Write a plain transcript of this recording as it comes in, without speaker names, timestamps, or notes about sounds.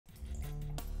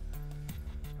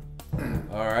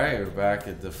All right, we're back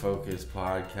at the Focus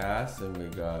Podcast, and we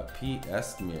got Pete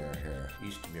Eastmure here.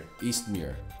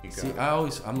 Eastmure. See,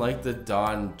 I'm like the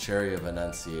Don Cherry of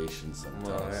enunciation sometimes.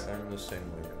 Well, I'm the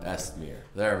same way. Eastmure.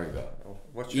 There we go.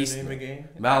 What's your name again?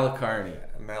 Malacarney.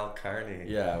 Malcarney.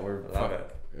 Yeah, we're love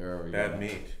it. There we Bad go.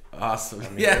 meat. Awesome.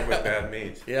 I'm here with bad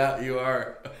meat. Yeah, you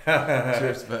are.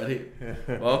 Cheers, buddy.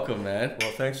 Welcome, man.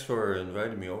 Well, thanks for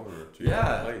inviting me over to your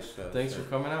place. Thanks for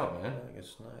coming out, man. I think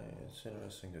it's nice. It's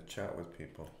interesting to chat with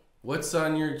people. What's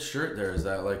on your shirt there? Is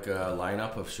that like a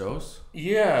lineup of shows?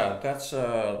 Yeah, that's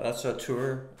a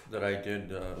tour that I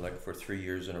did like for 3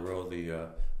 years in a row. The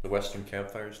Western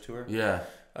Campfires tour. Yeah.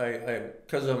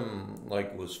 Because I'm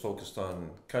like was focused on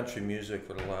country music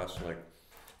for the last like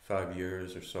 5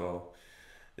 years or so.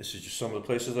 This is just some of the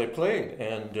places I played,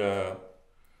 and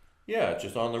yeah,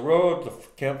 just on the road, the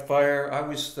campfire.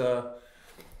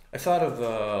 I thought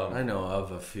of. I know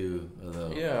of a few of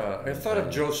those. Yeah, I thought of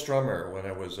Joe Strummer when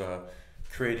I was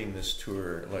creating this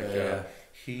tour. Like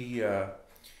he,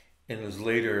 in his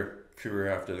later career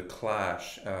after the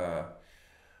Clash,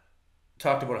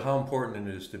 talked about how important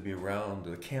it is to be around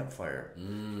the campfire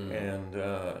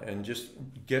and just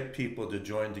get people to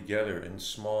join together in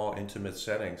small, intimate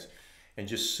settings and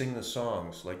just sing the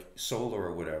songs like solo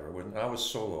or whatever. When I was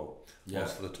solo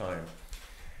most of the time.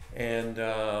 And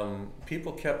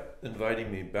people kept inviting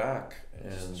me back,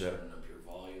 and just turn up your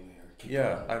volume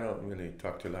here. I don't really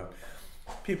talk too loud.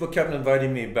 People kept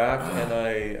inviting me back, and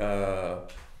I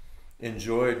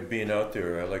enjoyed being out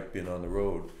there. I like being on the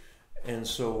road, and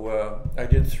so I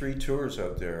did 3 tours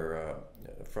out there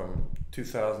from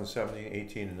 2017,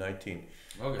 18, and 19.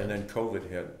 Okay. And then COVID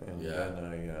hit, and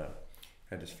then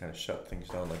I just kind of shut things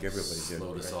down like everybody did.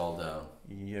 Slowed us all down.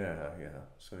 Yeah.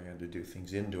 So I had to do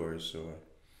things indoors. So.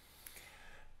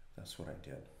 That's what I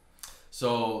did.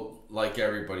 So, like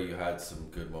everybody, you had some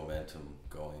good momentum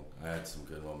going. I had some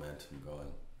good momentum going.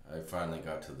 I finally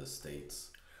got to the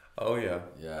States. Oh, yeah.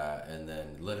 Yeah, and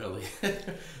then literally...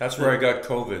 That's where I got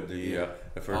COVID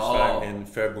the first time in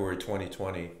February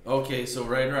 2020. Okay, so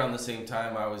right around the same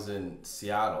time I was in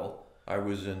Seattle. I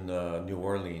was in New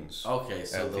Orleans. Okay,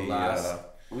 so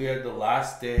we had the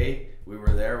last day we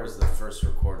were there was the first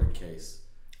recorded case.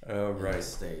 Right. In the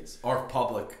States. Or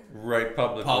public. Right,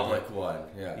 public one,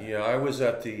 yeah. Yeah, I was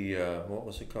at the, what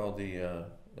was it called? The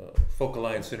Folk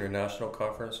Alliance International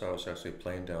Conference. I was actually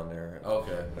playing down there.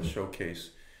 Okay. A showcase.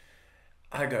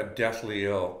 I got deathly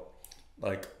ill,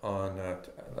 like on,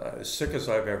 as sick as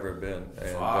I've ever been.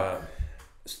 And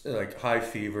like high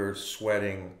fever,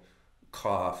 sweating,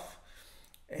 cough.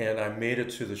 And I made it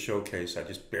to the showcase. I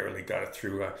just barely got it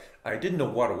through. I didn't know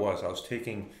what it was. I was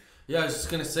taking... Yeah, I was just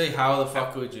gonna say, how the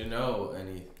fuck would you know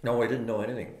any? No, I didn't know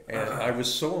anything, and I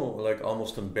was so like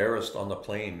almost embarrassed on the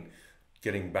plane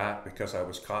getting back because I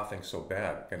was coughing so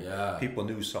bad, and people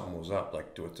knew something was up.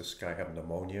 Like, did this guy have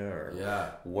pneumonia or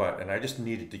what? And I just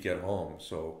needed to get home,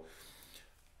 so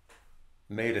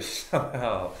made it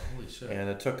somehow. Holy shit! And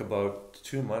it took about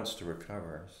 2 months to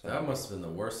recover. So. That must have been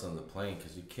the worst on the plane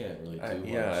because you can't really do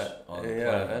much on the plane.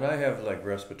 Yeah, and I have like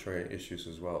respiratory issues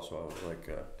as well, so I was like.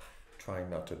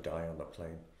 Trying not to die on the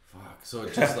plane. Fuck. So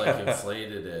it just like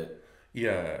inflated it.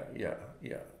 Yeah.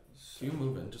 So you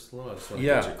moving just a little. I just want to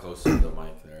get you closer to the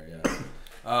mic there.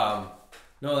 Yeah.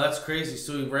 No, that's crazy.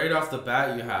 So right off the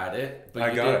bat, you had it,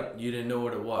 but you didn't know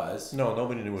what it was. No,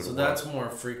 nobody knew what it was. So that's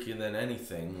more freaky than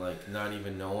anything. Like not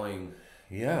even knowing.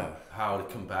 Yeah. How to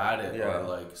combat it, or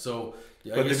like so.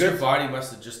 I But guess your body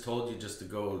must have just told you just to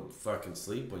go fucking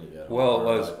sleep when you get home. Well, it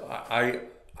was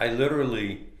I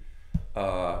literally.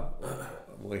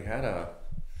 We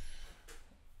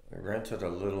rented a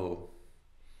little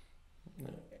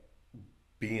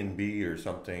B&B or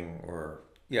something, or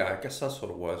I guess that's what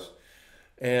it was.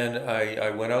 And I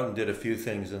went out and did a few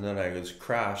things, and then I was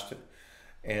crashed,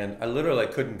 and I literally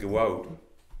couldn't go out.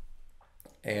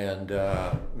 And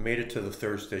made it to the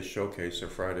Thursday showcase or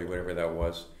Friday, whatever that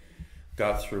was.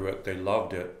 Got through it. They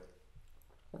loved it.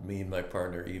 Me and my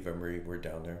partner Eva Marie were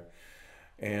down there,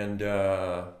 and.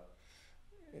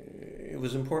 It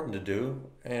was important to do,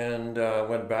 and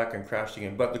went back and crashed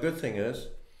again. But the good thing is,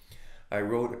 I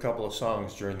wrote a couple of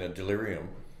songs during the delirium,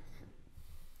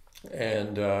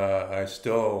 and I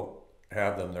still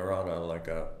have them. They're on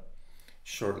a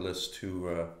short list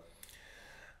to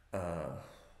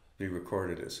be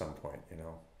recorded at some point,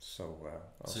 So I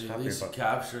was so happy at least about you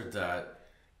captured that.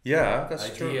 Yeah, that's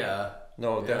true.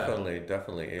 No, Yeah.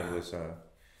 definitely.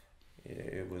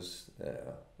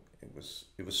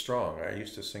 It was strong. I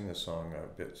used to sing the song a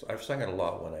bit. I've sang it a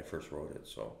lot when I first wrote it.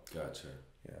 So gotcha.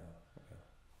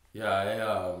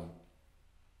 Yeah.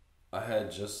 I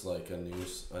had just like a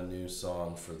new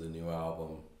song for the new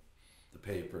album, the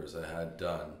papers I had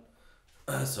done.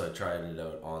 So I tried it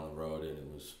out on the road and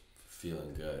it was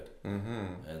feeling good.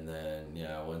 And then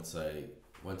once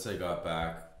I got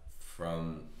back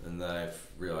from, and then I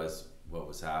realized what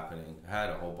was happening. I had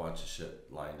a whole bunch of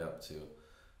shit lined up too.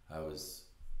 I was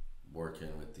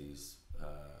working with these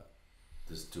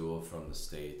this duo from the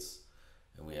States,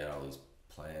 and we had all these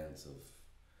plans of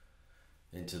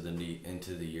into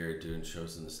the year doing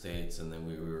shows in the States, and then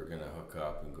we were gonna hook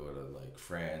up and go to like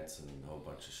France and a whole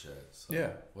bunch of shit.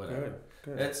 So whatever.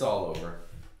 Good. It's all over.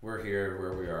 We're here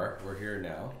where we are. We're here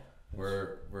now.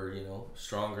 We're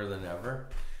stronger than ever.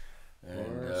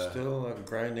 And we're still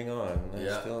grinding on.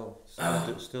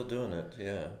 Still doing it.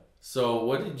 Yeah. So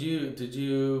what did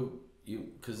you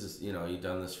because you've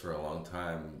done this for a long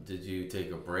time. Did you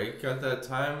take a break at that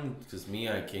time? Because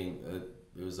I came.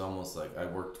 It was almost like I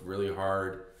worked really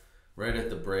hard right at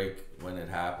the break when it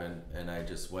happened, and I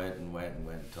just went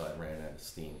until I ran out of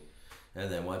steam.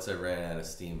 And then once I ran out of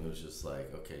steam, it was just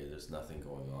like, okay, there's nothing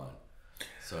going on.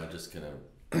 So I'm just gonna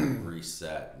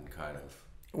reset and kind of.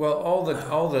 Well, all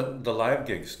the live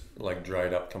gigs like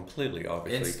dried up completely,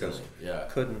 obviously, because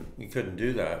you couldn't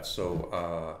do that. So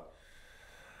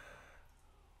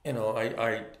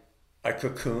I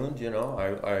cocooned.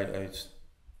 I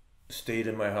stayed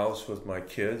in my house with my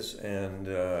kids and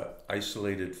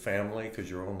isolated family, because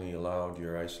you're only allowed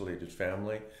your isolated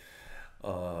family.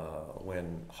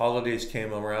 When holidays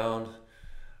came around,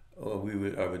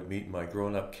 I would meet my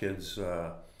grown-up kids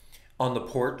on the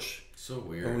porch. So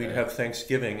weird. And we'd have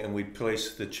Thanksgiving, and we'd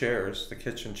place the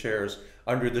kitchen chairs,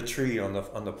 under the tree on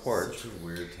the porch. Such a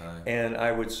weird time. And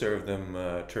I would serve them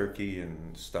turkey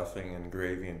and stuffing and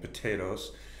gravy and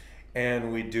potatoes,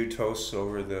 and we'd do toasts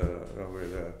over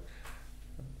the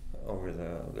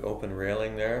open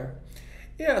railing there.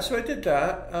 Yeah, so I did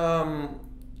that,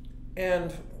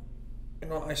 and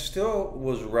I still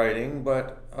was writing,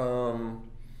 but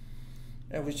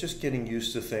I was just getting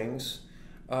used to things.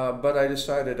 But I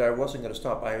decided I wasn't going to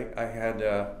stop. I had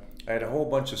a whole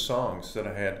bunch of songs that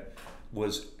I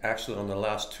was actually on the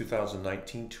last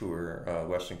 2019 tour,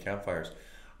 Western Campfires.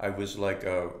 I was like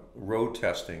road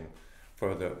testing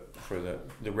for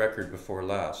the record before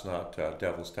last, not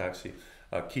Devil's Taxi.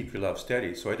 Keep Your Love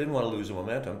Steady. So I didn't want to lose the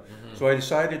momentum. So I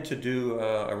decided to do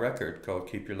a record called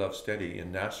Keep Your Love Steady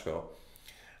in Nashville,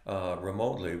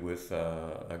 remotely with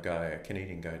a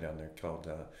Canadian guy down there called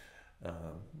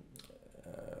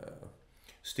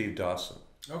Steve Dawson.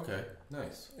 Okay,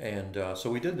 nice. And so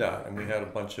we did that, and we had a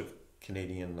bunch of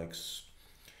Canadian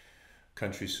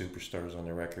country superstars on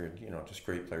the record. Just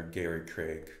great player. Gary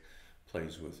Craig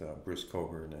plays with Bruce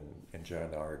Coburn and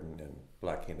John Arden and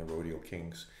Blackie and the Rodeo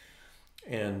Kings.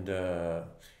 And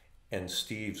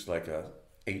Steve's like a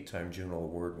 8-time Juno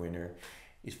Award winner.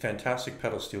 He's a fantastic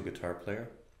pedal steel guitar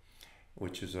player,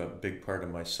 which is a big part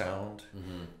of my sound.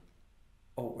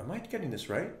 Oh, am I getting this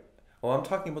right? Oh, I'm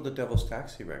talking about the Devil's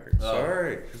Taxi record.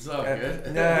 Sorry. It's all good.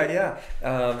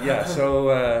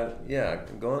 So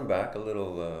going back a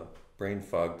little brain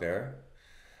fog there.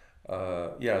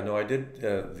 I did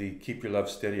the Keep Your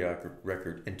Love Steady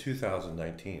record in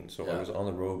 2019. So I was on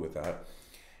the road with that.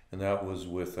 And that was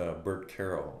with Bert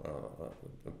Carroll,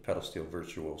 a pedal steel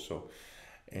virtuoso,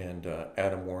 and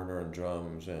Adam Warner on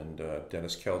drums, and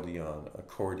Dennis Keldy on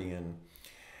accordion,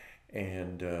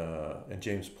 and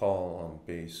James Paul on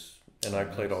bass. And I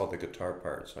played all the guitar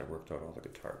parts. I worked out all the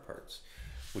guitar parts,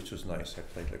 which was nice. I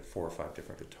played like 4 or 5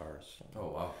 different guitars. Oh,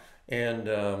 wow. And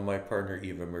my partner,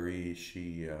 Eva Marie,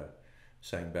 she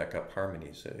sang backup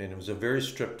harmonies. And it was a very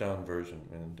stripped down version.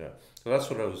 And so that's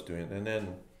what I was doing. And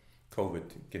then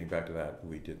COVID, getting back to that,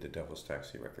 we did the Devil's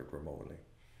Taxi record remotely.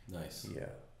 Nice. Yeah.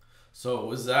 So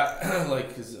was that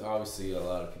because obviously a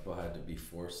lot of people had to be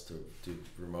forced to do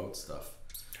remote stuff.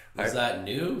 Was that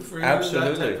new for you?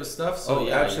 Absolutely. That type of stuff? So,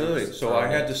 absolutely. So I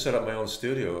had to set up my own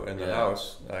studio in the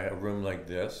house. I had a room like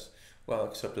this,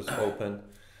 except it's open.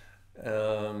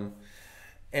 And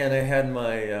I had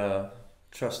my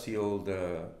trusty old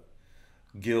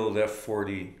Guild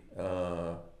F40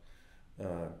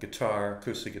 guitar,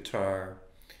 acoustic guitar,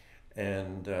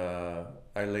 and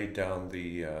I laid down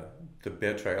the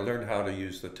bed track. I learned how to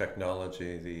use the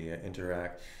technology, the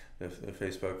Interact, the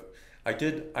Facebook. I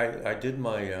did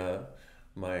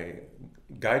my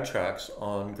guide tracks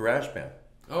on GarageBand.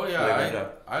 Oh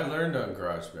yeah, I learned on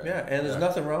GarageBand. Yeah, and there's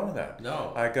nothing wrong with that.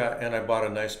 No. I bought a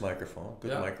nice microphone,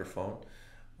 microphone,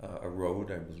 a Rode,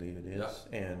 I believe it is,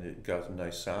 and it got a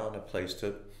nice sound. I placed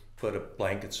it, put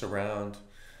blankets around,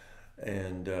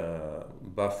 and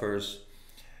buffers,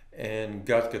 and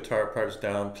got guitar parts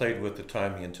down. Played with the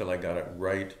timing until I got it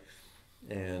right,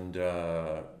 and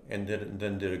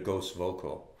then did a ghost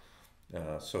vocal.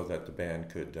 so that the band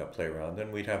could play around.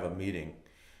 Then we'd have a meeting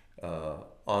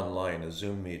online, a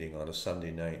Zoom meeting on a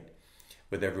Sunday night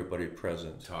with everybody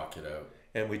present. Talk it out.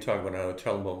 And we talk about, I would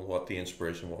tell them about what the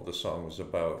inspiration, what the song was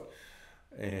about,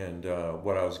 and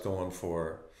what I was going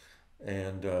for.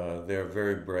 And they're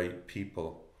very bright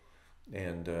people,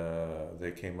 and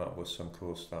they came up with some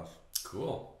cool stuff.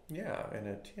 Cool. Yeah, and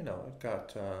it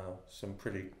got some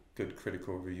pretty good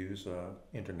critical reviews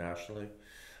internationally.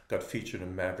 Got featured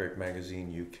in Maverick Magazine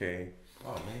UK.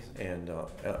 Oh, amazing.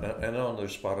 And on their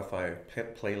Spotify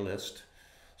playlist.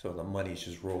 So the money's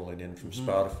just rolling in from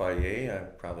Spotify. I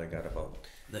probably got about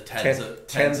the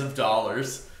tens of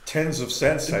dollars. Tens of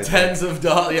cents. Tens of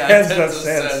dollars. Yeah, tens of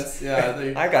cents.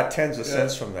 Yeah, I got tens of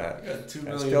cents from that.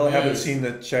 I still haven't seen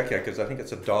the check yet because I think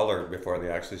it's $1 before they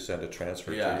actually send a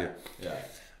transfer to you. Yeah.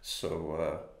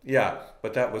 So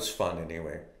but that was fun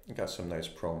anyway. I got some nice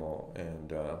promo,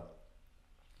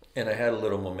 and I had a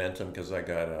little momentum because I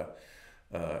got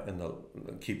in the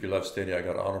Keep Your Love Steady, I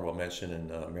got honorable mention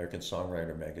in American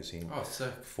Songwriter magazine. Oh,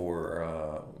 sick.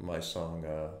 For my song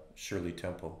Shirley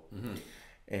Temple,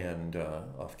 and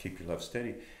off Keep Your Love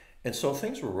Steady, and so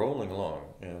things were rolling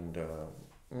along, and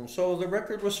so the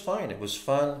record was fine. It was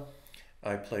fun.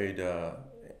 I played a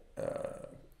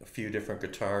few different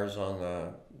guitars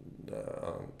on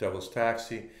Devil's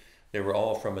Taxi. They were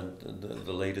all from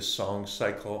the latest song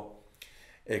cycle,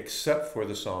 except for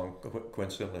the song,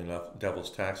 coincidentally enough,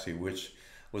 Devil's Taxi, which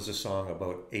was a song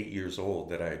about 8 years old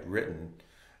that I had written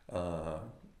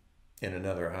in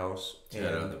another house.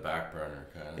 Yeah, on the back burner,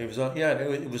 kind of. It was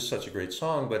it was such a great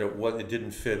song, but it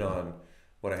didn't fit on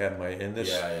what I had in my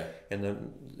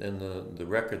the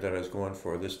record that I was going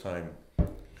for this time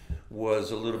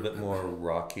was a little bit more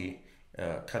rocky,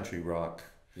 country rock.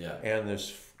 Yeah. And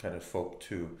there's kind of folk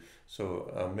too.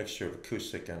 So a mixture of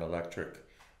acoustic and electric,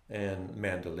 and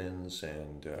mandolins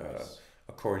and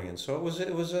accordion. So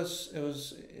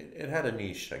it had a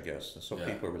niche, I guess, and so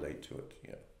people relate to it.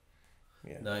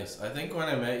 Yeah. Nice. I think when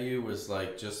I met you was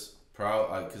like just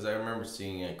probably because I remember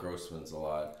seeing you at Grossman's a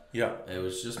lot. Yeah. It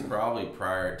was just probably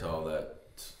prior to all that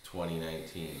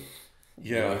 2019.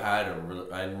 Yeah.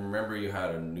 I remember you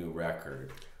had a new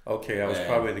record. Okay, I was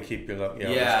probably the Keep Your Love. Keep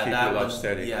Your Love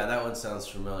Steady. Yeah, that one sounds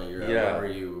familiar. I remember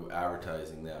you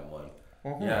advertising that one.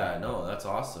 Mm-hmm. Yeah, no, that's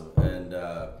awesome. And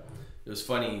it was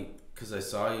funny because I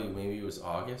saw you. Maybe it was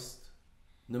August.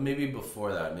 No, maybe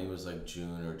before that. Maybe it was like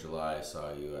June or July. I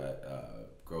saw you at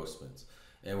Grossman's,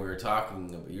 and we were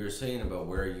talking. You were saying about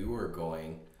where you were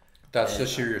going. That's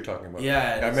this year you're talking about.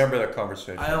 Yeah, I remember that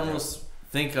conversation. I almost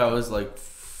think I was like.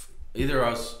 Either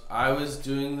I was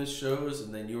doing the shows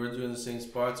and then you were doing the same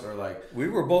spots, or like we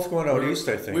were both going out east.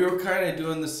 I think we were kind of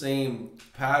doing the same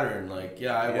pattern. Like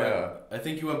I went. I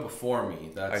think you went before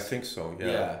me. I think so.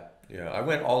 Yeah. I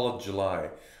went all of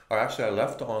July, or actually I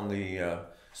left on the.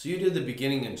 So you did the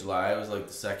beginning in July. I was like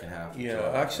the second half. Of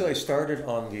July. Actually I started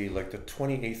on the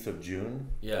 28th of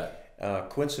June. Yeah.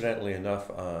 Coincidentally enough,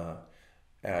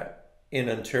 in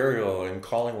Ontario, in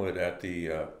Collingwood, at the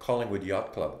Collingwood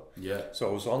Yacht Club. Yeah. So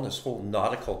I was on this whole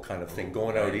nautical kind of thing,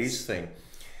 going out east thing.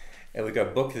 And we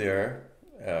got booked there,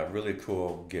 really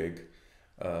cool gig.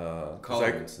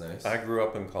 Collingwood's nice. I grew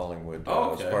up in Collingwood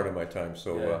as part of my time.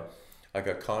 So I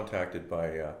got contacted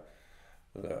by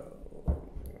the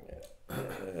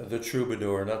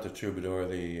troubadour, not the troubadour,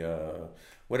 the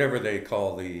whatever they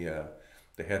call the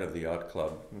head of the yacht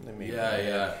club.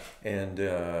 And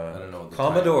I don't know.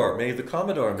 Commodore, maybe the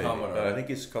Commodore. Maybe I think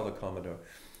it's called the Commodore.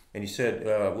 And he said,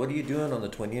 "What are you doing on the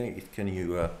 28th? Can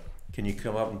you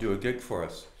come up and do a gig for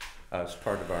us as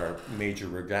part of our major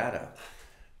regatta?"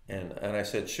 And I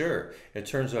said, "Sure." It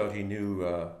turns out he knew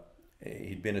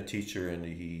he'd been a teacher, and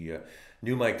he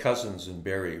knew my cousins in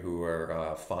Barrie, who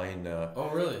are fine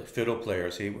fiddle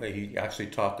players. He actually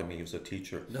taught them. He was a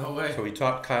teacher. No way. So he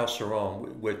taught Kyle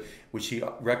Saron, which he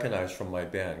recognized from my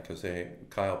band, because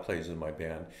Kyle plays in my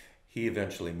band. He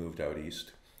eventually moved out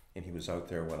east, and he was out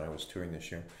there when I was touring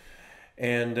this year.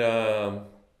 And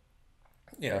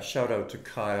shout out to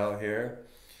Kyle here.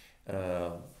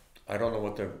 I don't know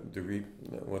what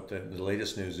the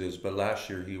latest news is, but last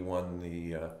year he won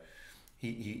the.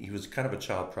 He was kind of a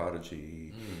child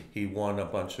prodigy. He won a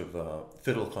bunch of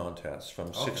fiddle contests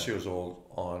from 6 years old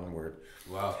onward.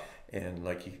 Wow. And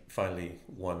he finally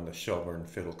won the Shelburne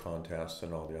Fiddle Contest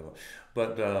and all the other.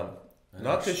 But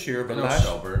not this year, but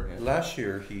last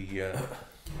year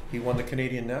he won the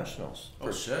Canadian Nationals.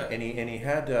 Oh shit. And he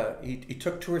had he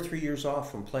took 2 or 3 years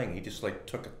off from playing. He just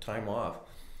took a time off.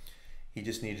 He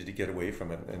just needed to get away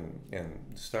from it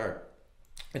and start.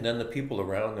 And then the people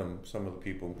around him, some of the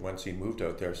people, once he moved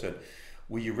out there, said,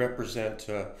 "Will you represent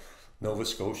Nova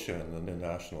Scotia in the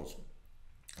Nationals?"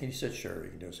 And he said, sure,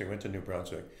 you can do it. So he went to New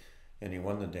Brunswick, and he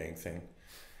won the dang thing.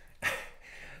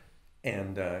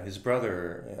 And his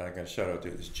brother, I got to shout out to,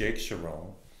 is Jake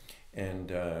Sharon.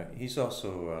 And he's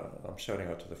also, I'm shouting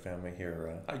out to the family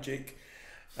here. Hi, Jake.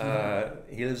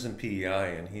 He lives in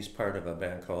PEI, and he's part of a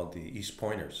band called the East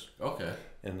Pointers. Okay.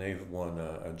 And they've won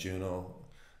a Juno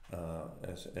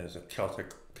as a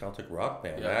Celtic rock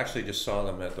band. Yeah. I actually just saw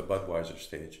them at the Budweiser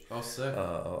stage. Oh, sick.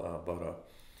 About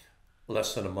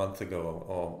less than a month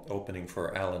ago, opening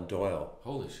for Alan Doyle.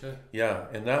 Holy shit. Yeah,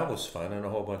 and that was fun, and a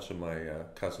whole bunch of my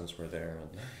cousins were there.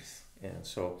 And, Nice. and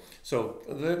so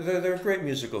they're a great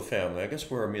musical family. I guess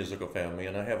we're a musical family,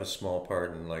 and I have a small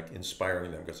part in like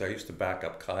inspiring them, because I used to back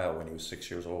up Kyle when he was 6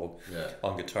 years old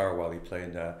on guitar while he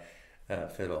played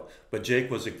fiddle. But Jake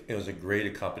was a great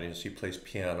accompanist. He plays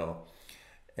piano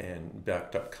and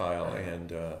backed up Kyle,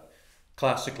 and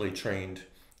classically trained.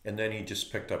 And then he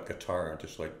just picked up guitar and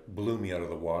just like blew me out of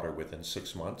the water within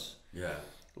 6 months. Yeah.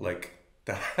 Like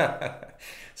that.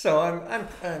 So I'm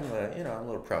you know, I'm a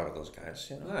little proud of those guys.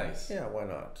 You know? Nice. Yeah, why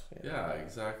not? Yeah,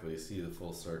 exactly. See the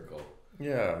full circle.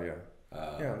 Yeah.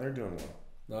 Yeah, they're doing well.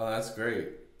 No, that's great.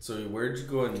 So where'd you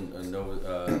go in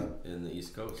in the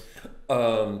East Coast?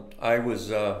 I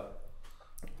was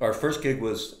our first gig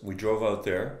was, we drove out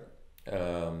there,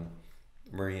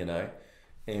 Marie and I,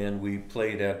 and we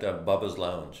played at Bubba's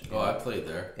Lounge. Oh, I played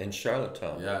there. In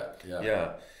Charlottetown.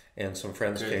 Yeah. And some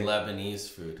friends Good came. Lebanese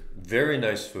food. Very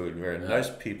nice food, very nice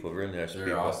people, really nice people.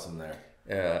 They're awesome there.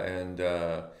 Yeah,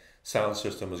 and sound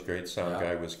system was great, sound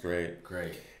guy was great.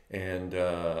 Great. And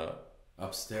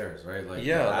upstairs, right? Like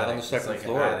on the second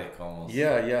floor. An attic almost.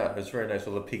 Yeah, it's very nice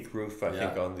with a peak roof, I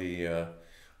think, on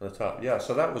the top. Yeah,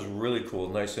 so that was really cool.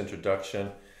 Nice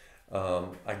introduction.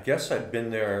 I guess I'd been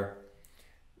there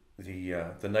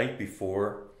the night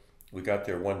before. We got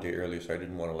there one day early, so I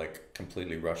didn't want to like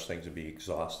completely rush things and be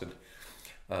exhausted.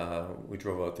 We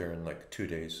drove out there in like 2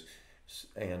 days,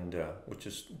 and which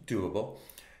is doable.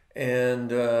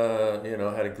 And you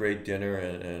know, had a great dinner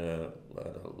in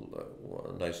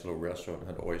a nice little restaurant.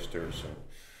 Had oysters, and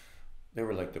they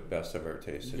were like the best I've ever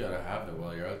tasted. You gotta have it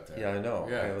while you're out there. Yeah, I know.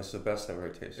 Yeah, it was the best I've ever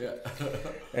tasted. Yeah.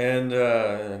 And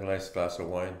a nice glass of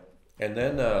wine. And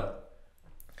then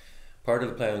part of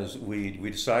the plan was we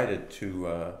decided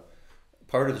to.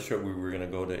 Part of the trip we were going to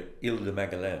go to Ile de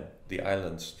Magellan, the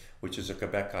islands, which is a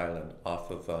Quebec island off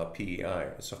of PEI.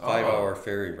 It's a 5-hour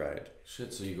ferry ride.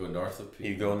 Shit, so you go north of PEI?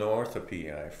 You go north of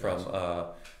PEI from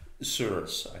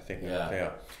Souris, I think.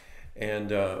 Yeah.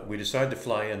 And we decided to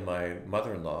fly in my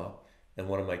mother-in-law and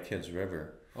one of my kids,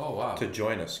 River, to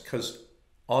join us. Because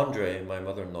Andre, my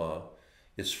mother-in-law,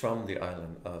 is from the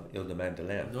island of Ile de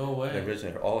Magellan. No way. They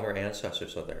originated. All her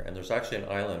ancestors are there. And there's actually an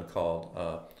island called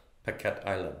Paquette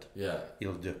Island. Yeah.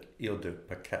 Ile de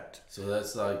Paquette. So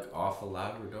that's like off of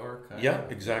Labrador, kind Yeah,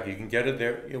 of? exactly. You can get it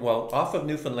there. Well, off of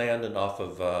Newfoundland and off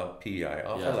of PEI,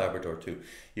 off of Labrador too.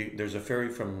 There's a ferry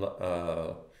from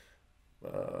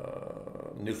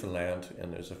Newfoundland,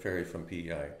 and there's a ferry from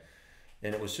PEI.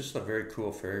 And it was just a very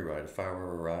cool ferry ride, a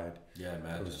 5-hour ride. Yeah,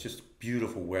 imagine. It was just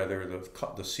beautiful weather.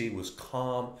 The sea was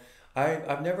calm.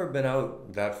 I've never been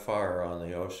out that far on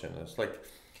the ocean.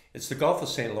 It's the Gulf of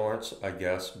St. Lawrence, I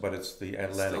guess, but it's the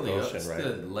Atlantic Ocean, right? It's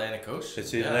the Atlantic Ocean.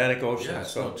 It's the Atlantic Ocean. Yeah,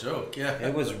 it's no joke. Yeah.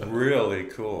 It was really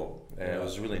cool, and it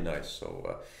was really nice.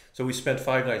 So we spent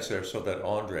 5 nights there so that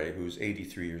Andre, who's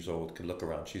 83 years old, could look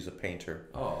around. She's a painter.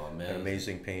 Oh, man. An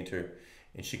amazing painter.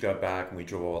 And she got back, and we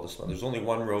drove all this. There's only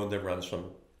one road that runs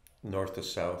from north to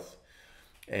south.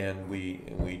 And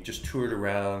we just toured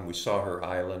around. We saw her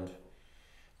island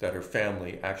that her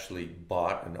family actually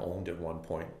bought and owned at one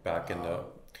point back in the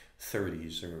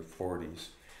 30s or 40s.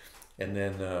 And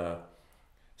then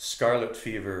scarlet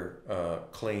fever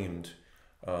claimed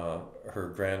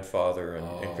her grandfather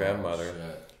and grandmother.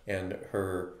 Shit. And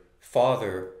her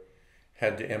father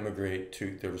had to emigrate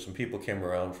to, there were some people came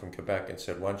around from Quebec and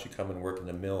said, why don't you come and work in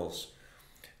the mills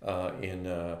in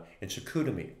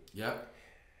Chicoutimi? Yeah.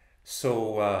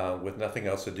 So with nothing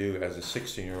else to do as a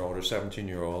 16-year-old or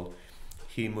 17-year-old,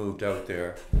 he moved out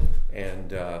there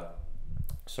and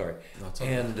started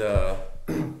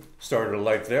a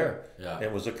life there. Yeah.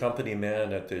 And was a company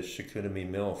man at the Chicoutimi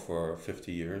mill for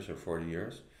 50 years or 40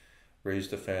 years.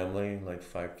 Raised a family, like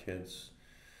 5 kids.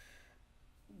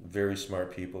 Very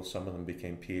smart people. Some of them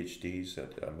became PhDs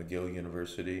at McGill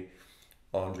University.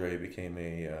 Andre became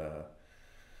a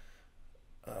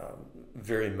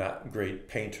very great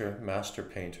painter, master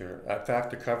painter. In fact,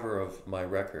 the cover of my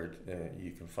record,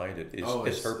 you can find it,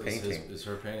 is her painting. It's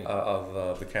her painting.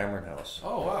 Of the Cameron House.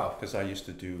 Oh, wow. Because I used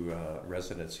to do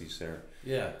residencies there.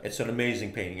 Yeah. It's an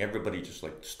amazing painting. Everybody just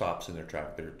like stops in their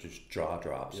track. Their just jaw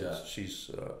drops. Yeah.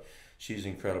 She's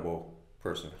an incredible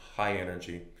person, high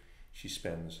energy. She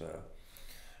spends a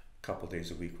couple days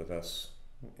a week with us,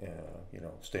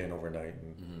 staying overnight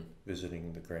and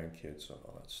visiting the grandkids and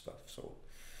all that stuff. So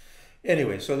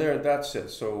anyway, so that's it.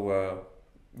 So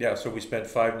so we spent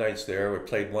 5 nights there. We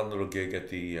played one little gig at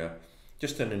the,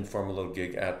 just an informal little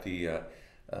gig at the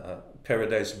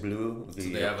Paradise Blue. So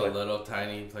they have a little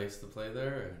tiny place to play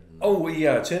there? Oh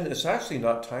yeah, it's actually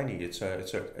not tiny. It's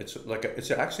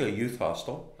actually a youth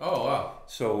hostel. Oh wow.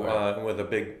 So with a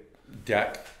big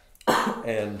deck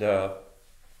and a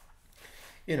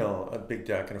big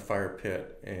deck and a fire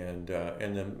pit and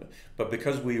then, but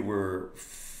because we were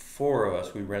 4 of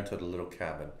us, we rented a little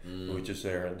cabin, which is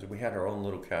there, and we had our own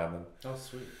little cabin. Oh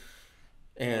sweet.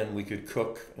 And we could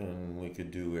cook and we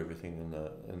could do everything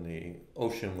in the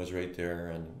ocean was right there,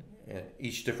 and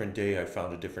each different day I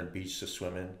found a different beach to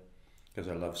swim in because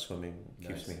I love swimming. It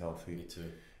keeps me healthy. Me too.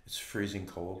 It's freezing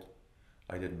cold.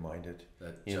 I didn't mind it.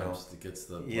 That gets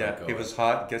the blood going. It was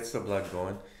hot, gets the blood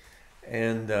going.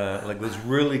 And it was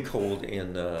really cold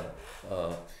in the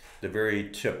very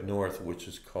tip north, which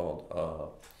is called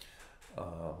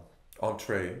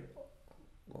Entree.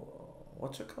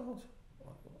 What's it called?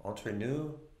 Entre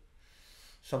Nous,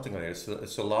 something like that.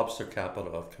 It's the lobster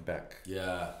capital of Quebec.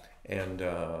 Yeah. And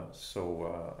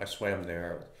so I swam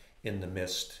there in the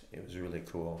mist. It was really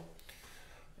cool.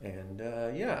 And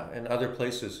and other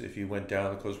places, if you went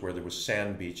down the coast where there was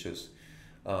sand beaches,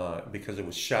 because it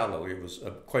was shallow, it was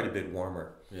quite a bit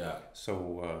warmer. Yeah.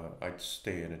 So I'd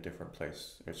stay in a different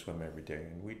place. I'd swim every day,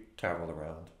 and we'd travel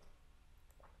around.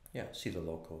 Yeah, see the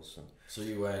locals. And so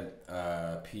you went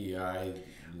PEI,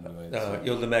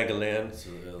 Ile de Magdalene,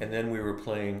 and then we were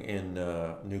playing in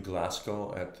New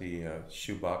Glasgow at the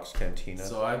Shoebox Cantina.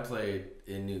 So I played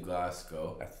in New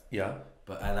Glasgow. Yeah.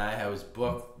 And I was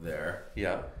booked there.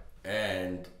 Yeah.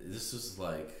 And this was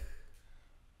like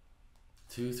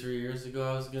 2-3 years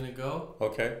ago I was going to go.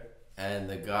 Okay. And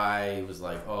the guy was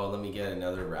like, oh, let me get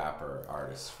another rapper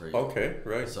artist for you. Okay,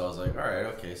 right. So I was like, all right,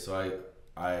 okay. So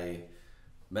I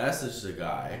messaged the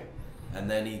guy, and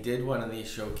then he did one of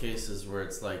these showcases where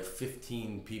it's like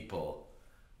 15 people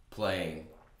playing,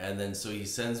 and then so he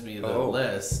sends me the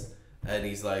list, and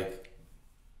he's like,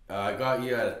 I got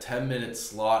you at a 10-minute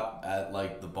slot at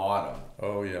like the bottom.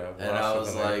 Oh yeah. And I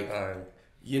was like,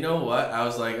 you know what? I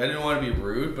was like, I didn't want to be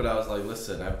rude, but I was like,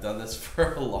 listen, I've done this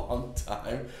for a long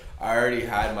time. I already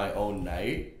had my own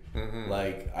night.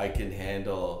 Like I can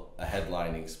handle a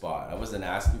headlining spot. I wasn't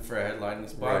asking for a headlining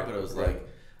spot, but it was like,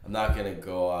 I'm not gonna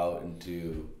go out and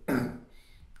do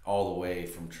all the way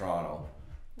from Toronto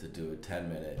to do a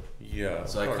 10-minute. Yeah.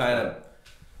 So I kind of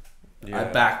I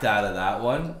backed out of that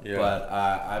one. Yeah. But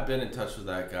I've been in touch with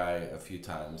that guy a few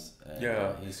times.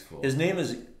 And, he's cool. His name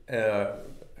is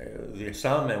the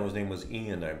sound man. His name was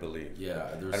Ian, I believe. Yeah.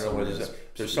 I don't know whether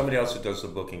there's somebody else that does the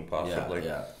booking possibly.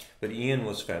 Yeah. But Ian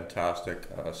was fantastic,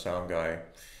 sound guy.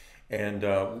 And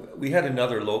we had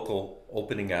another local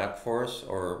opening act for us,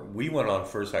 or we went on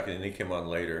first act and they came on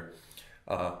later.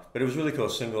 But it was really cool.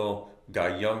 Single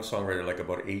guy, young songwriter, like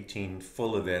about 18,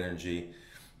 full of energy,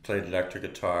 played electric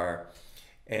guitar,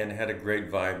 and had a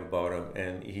great vibe about him.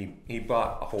 And he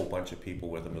brought a whole bunch of people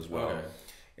with him as well. Okay.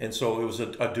 And so it was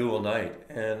a dual night.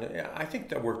 And I think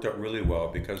that worked out really well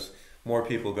because more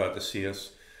people got to see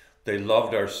us. They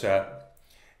loved our set.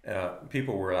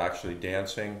 People were actually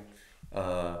dancing.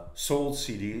 Sold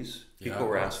CDs. People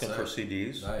were asking for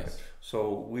CDs. Nice.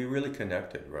 So we really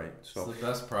connected, right? So it's the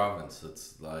best province.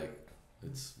 It's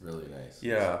really nice.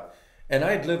 Yeah, and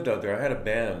I had lived out there. I had a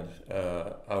band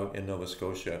out in Nova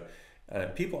Scotia.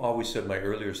 People always said my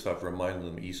earlier stuff reminded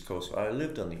them East Coast. I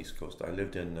lived on the East Coast. I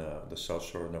lived in the South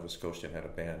Shore of Nova Scotia and had a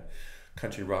band,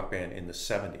 country rock band in the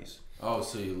 70s. Oh,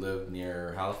 so you lived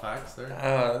near Halifax there?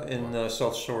 In the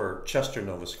South Shore, Chester,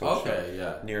 Nova Scotia. Okay,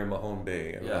 yeah. Near Mahone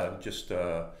Bay.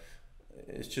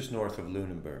 It's just north of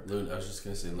Lunenburg. I was just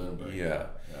gonna say Lunenburg. Yeah.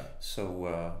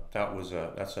 So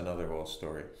that's another old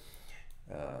story.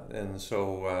 And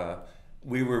so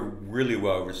we were really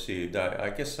well received. I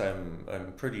guess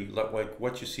I'm pretty like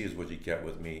what you see is what you get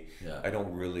with me. Yeah. I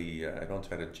don't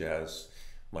try to jazz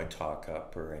my talk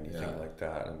up or anything like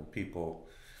that, and people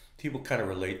kind of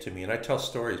relate to me, and I tell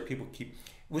stories. People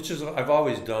which is I've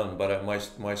always done, but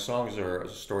my songs are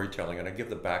storytelling, and I give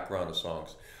the background of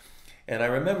songs. And I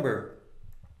remember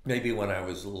maybe when I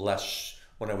was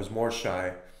more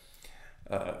shy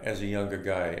as a younger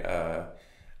guy,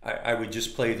 I would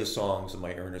just play the songs,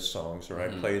 my earnest songs, or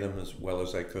I'd play them as well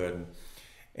as I could,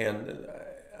 and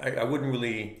I wouldn't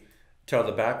really tell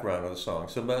the background of the song.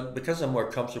 So because I'm more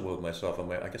comfortable with myself,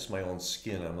 I guess my own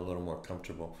skin, I'm a little more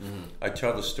comfortable. I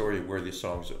tell the story of where these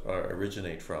songs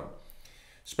originate from.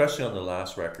 especially on the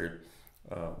last record.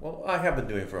 Well, I have been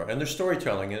doing it for, and there's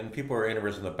storytelling, and people are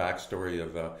interested in the backstory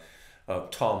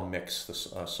of Tom Mix, the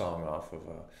song off of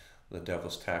The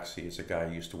Devil's Taxi. Is a guy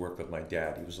who used to work with my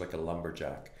dad. He was like a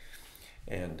lumberjack,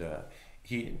 and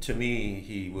to me,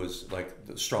 he was like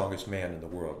the strongest man in the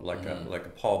world, like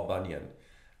a Paul Bunyan.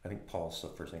 I think Paul's the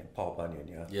first name, Paul Bunyan,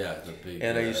 yeah. Yeah, the big.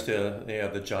 And I used to,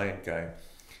 the giant guy,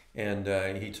 and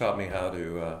he taught me how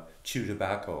to chew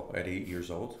tobacco at 8 years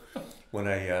old. When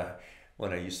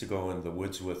I used to go in the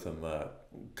woods with him,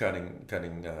 cutting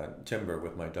timber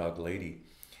with my dog Lady,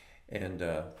 and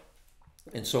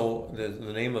so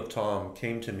the name of Tom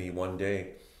came to me one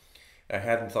day. I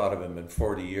hadn't thought of him in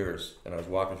 40 years, and I was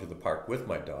walking through the park with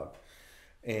my dog,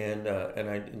 and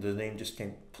the name just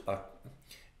came,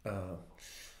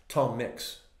 Tom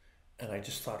Mix, and I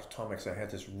just thought of Tom Mix. I had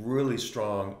this really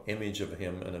strong image of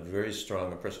him and a very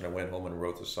strong impression. I went home and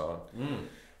wrote the song,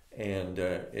 and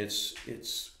it's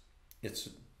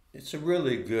a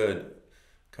really good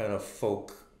kind of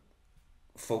folk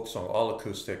song, all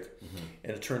acoustic,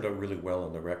 and it turned out really well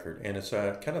on the record. And it's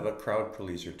a kind of a crowd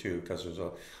pleaser too, because there's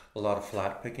a lot of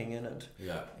flat picking in it.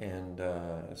 Yeah. And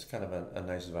it's kind of a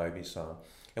nice vibey song.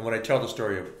 And when I tell the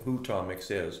story of who Tom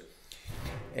Mix is,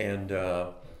 and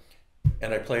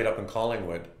I play it up in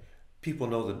Collingwood, people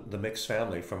know the Mix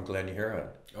family from Glen Huron.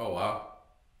 Oh wow.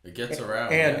 It gets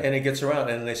around. And it gets around,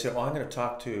 and they say, oh, I'm going to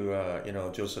talk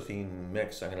to Josephine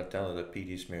Mix. I'm going to tell her that Pete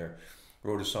Eastmure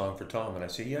wrote a song for Tom. And I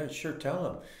say, yeah, sure, tell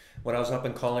him. When I was up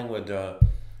in Collingwood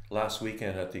last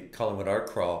weekend at the Collingwood Art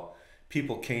Crawl,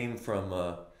 people came from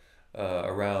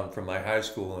around from my high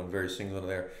school and very single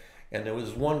there. And there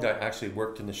was one guy actually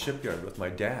worked in the shipyard with my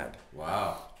dad.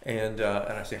 Wow. And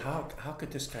I say, how could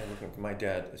this guy look? My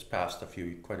dad has passed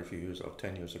quite a few years ago,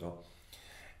 10 years ago.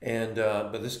 And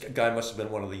but this guy must have been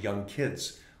one of the young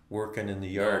kids working in the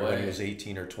yard when he was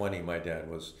 18 or 20. My dad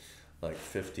was like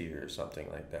 50 or something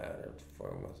like that,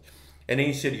 and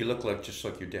he said, "You look just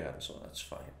like your dad." So that's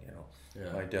fine,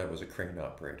 Yeah. My dad was a crane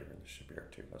operator in the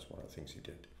shipyard too. That's one of the things he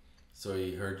did. So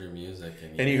he heard your music,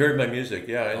 and he heard my music,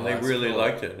 yeah, and they really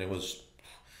liked it, and it was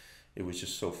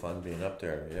just so fun being up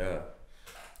there,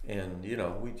 yeah. And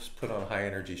we just put on a high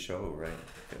energy show, right?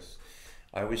 Because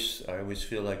I always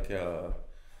feel like.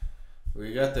 Well,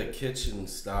 you got the kitchen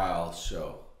style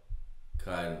show,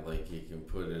 kind of like you can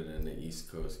put it in the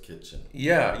East Coast kitchen.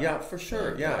 Yeah, for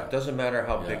sure. Yeah, it doesn't matter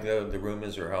how big the room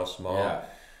is or how small. Yeah.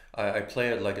 I play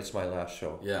it like it's my last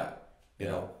show. Yeah.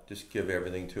 Just give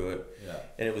everything to it. Yeah.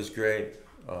 And it was great.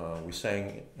 We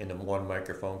sang in one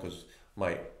microphone because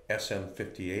my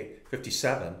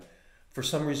SM57 for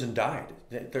some reason died.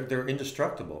 They're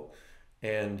indestructible,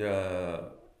 and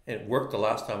it worked the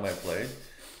last time I played.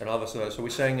 And all of a sudden, so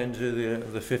we sang into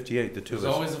the 58, the two of us.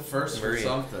 There's always a first for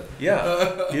something.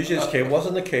 Yeah, usually it's cable. It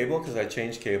wasn't the cable because I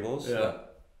changed cables. Yeah.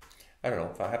 I don't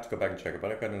know if I have to go back and check it,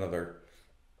 but I've got another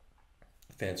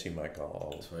fancy mic.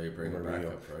 That's why you bring it back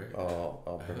up, right?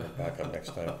 I'll bring it back up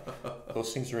next time.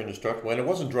 Those things are indestructible, and it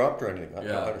wasn't dropped or anything. I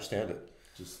don't understand it.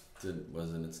 Just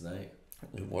wasn't its night.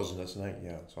 It wasn't its night.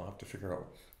 Yeah, so I'll have to figure out.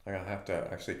 I have to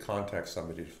actually contact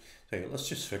somebody to say, let's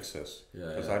just fix this. Yeah.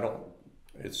 Because I don't.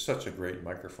 It's such a great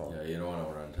microphone. Yeah, you don't want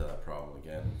to run into that problem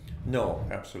again. No,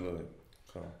 absolutely.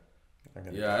 So,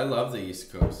 I love the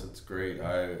East Coast. It's great.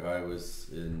 I was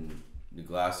in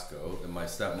Glasgow, and my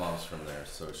stepmom's from there,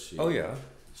 so she. Oh yeah.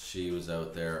 She was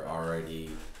out there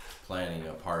already planning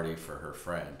a party for her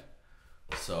friend,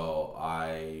 so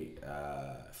I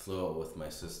flew out with my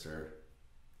sister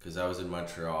because I was in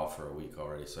Montreal for a week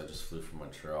already. So I just flew from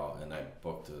Montreal, and I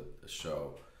booked a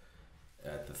show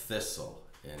at the Thistle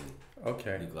in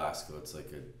New Glasgow. It's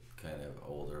like a kind of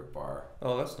older bar.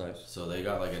 Oh, that's nice. So they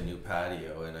got like a new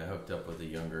patio, and I hooked up with a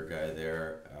younger guy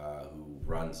there who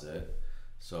runs it.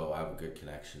 So I have a good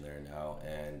connection there now,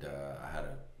 and I had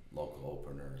a local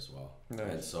opener as well.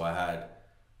 Nice. And so I had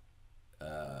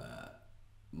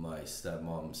my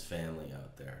stepmom's family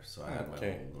out there, so I had my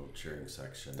own little cheering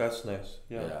section. That's nice.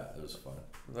 Yeah, it was fun.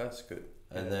 That's good.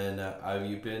 And then have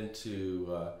you been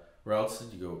to where else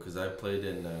did you go? Because I played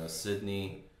in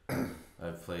Sydney.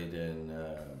 I've played in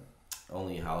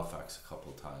only Halifax a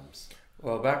couple times.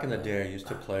 Well, back in the day, I used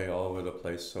to play all over the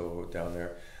place. So down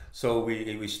there, so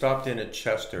we stopped in at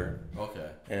Chester.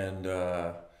 Okay. And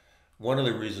one of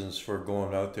the reasons for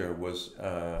going out there was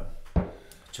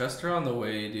Chester on the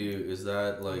way to, is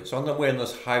that like... It's on the way on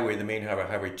this highway, the main highway,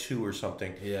 Highway 2 or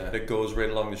something. Yeah. That goes right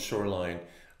along the shoreline.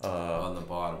 On the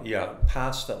bottom. Yeah,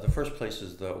 past the first place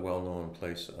is the well-known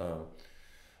place.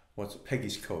 What's it?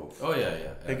 Peggy's Cove. Oh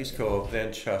yeah. Peggy's Cove,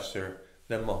 then Chester,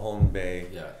 then Mahone Bay,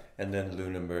 yeah, and then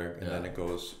Lunenburg, and then it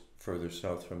goes further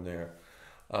south from there.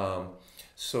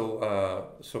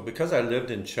 So because I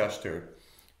lived in Chester,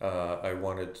 I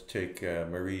wanted to take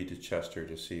Marie to Chester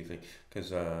to see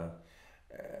because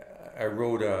I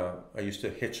rode. I used to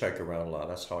hitchhike around a lot.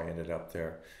 That's how I ended up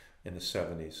there in the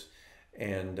 '70s,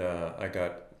 and I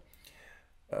got.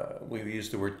 We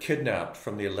used the word kidnapped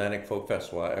from the Atlantic Folk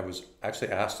Festival. I was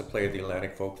actually asked to play at the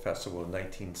Atlantic Folk Festival in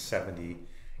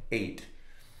 1978.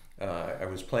 I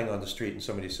was playing on the street and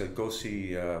somebody said, go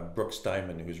see Brooks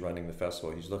Diamond, who's running the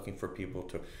festival. He's looking for people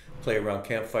to play around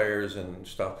campfires and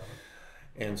stuff.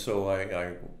 And so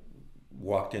I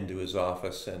walked into his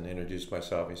office and introduced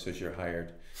myself. He says, you're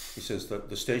hired. He says,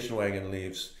 the station wagon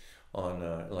leaves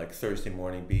on like Thursday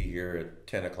morning. Be here at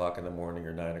 10 o'clock in the morning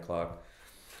or 9 o'clock.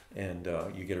 And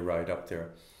you get a ride up there.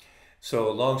 So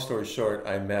long story short,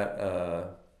 I met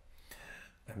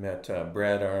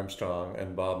Brad Armstrong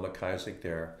and Bob McIsaac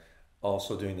there,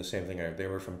 also doing the same thing. They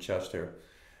were from Chester.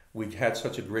 We had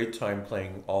such a great time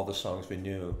playing all the songs we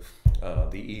knew,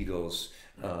 the Eagles,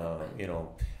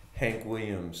 Hank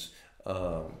Williams,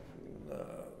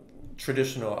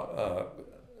 traditional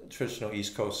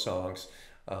East Coast songs,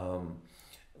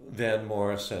 Van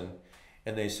Morrison.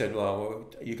 And they said, well,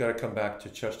 you got to come back to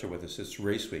Chester with us. It's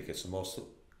race week. It's the most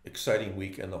exciting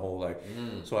week in the whole life.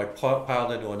 So I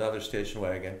piled into another station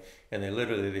wagon, and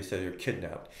they said, you're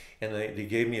kidnapped. And they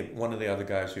gave me, one of the other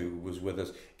guys who was with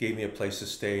us, gave me a place to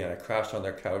stay, and I crashed on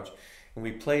their couch. And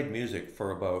we played music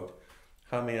for about,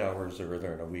 how many hours were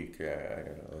there in a week? I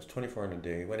don't know. It was 24 in a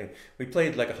day. We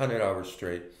played like 100 hours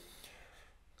straight.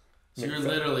 So you're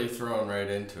literally thrown right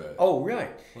into it. Oh,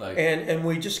 right. And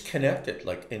we just connected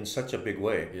like in such a big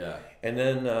way. Yeah. And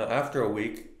then after a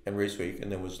week and race week,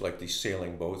 and there was like these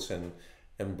sailing boats, and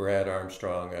Brad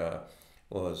Armstrong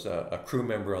was a crew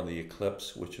member on the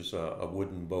Eclipse, which is a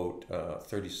wooden boat,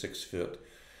 36 foot,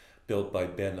 built by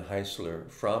Ben Heisler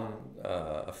from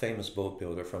a famous boat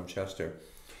builder from Chester.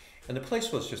 And the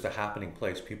place was just a happening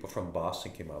place. People from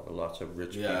Boston came out, with lots of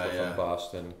rich people from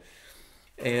Boston.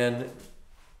 And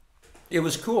it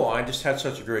was cool. I just had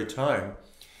such a great time.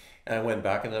 And I went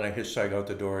back, and then I hitchhiked out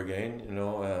the door again,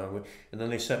 and then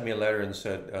they sent me a letter and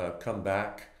said, come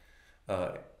back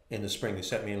in the spring. They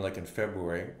sent me in like in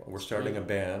February. We're starting a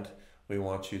band. We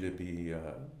want you to be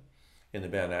in the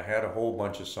band. I had a whole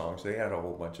bunch of songs. They had a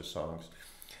whole bunch of songs.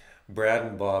 Brad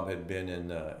and Bob had been in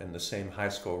the same high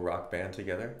school rock band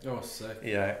together. Oh, sick.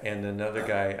 Yeah, and another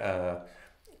guy,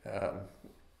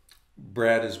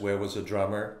 Brad was a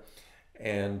drummer.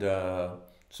 And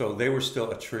so they were still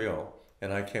a trio,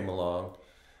 and I came along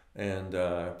and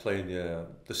played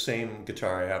the same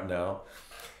guitar I have now,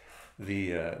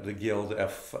 the Guild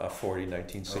F40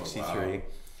 1963, oh, wow.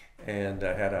 And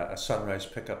I had a Sunrise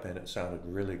pickup in it. Sounded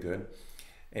really good.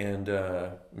 And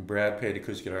Brad played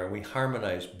acoustic guitar, and we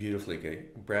harmonized beautifully.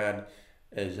 Brad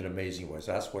is an amazing voice.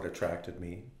 That's what attracted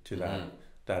me to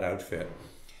that outfit.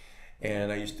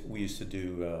 And we used to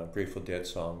do Grateful Dead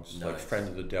songs, nice. Like Friend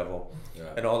of the Devil,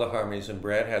 and all the harmonies. And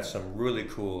Brad had some really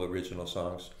cool original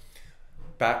songs.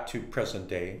 Back to present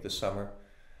day, this summer,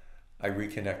 I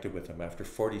reconnected with him after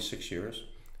 46 years.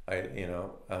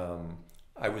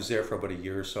 I was there for about a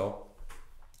year or so,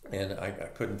 and I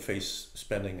couldn't face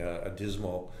spending a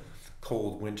dismal,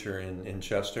 cold winter in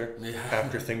Chester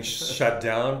after things shut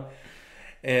down.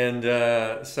 And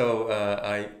so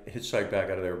I hitchhiked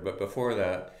back out of there. But before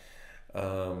that,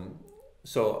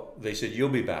 so they said, you'll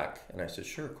be back. And I said,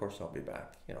 sure, of course I'll be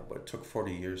back. But it took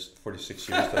 46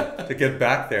 years to get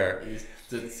back there. You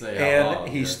didn't say how long.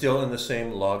 And he's still in the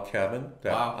same log cabin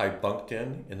that I bunked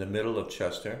in the middle of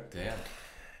Chester. Damn.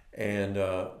 And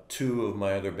two of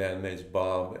my other bandmates,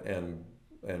 Bob and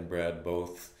Brad,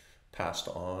 both passed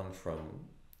on from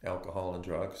alcohol and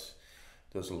drugs.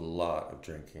 There's a lot of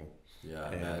drinking. Yeah,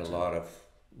 and imagine. a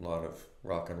lot of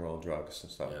rock and roll drugs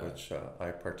and stuff, which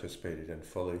I participated in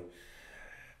fully.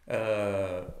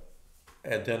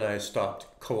 And then I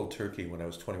stopped cold turkey when I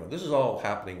was 21. This is all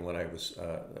happening when I was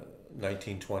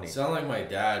 19, 20. Sound like my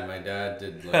dad. My dad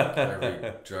did like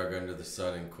every drug under the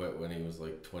sun and quit when he was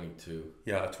like 22.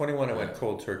 Yeah, 21 I went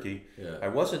cold turkey. Yeah. I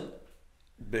wasn't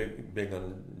big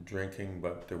on drinking,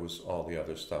 but there was all the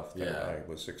other stuff that I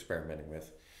was experimenting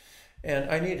with.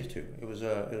 And I needed to. It was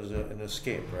an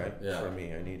escape, right? Yeah. For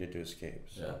me, I needed to escape.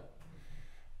 So.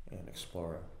 Yeah. And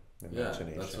explore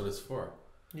imagination. Yeah, that's what it's for.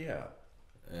 Yeah.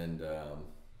 And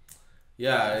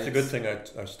it's a good thing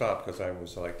I stopped, because I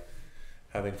was like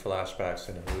having flashbacks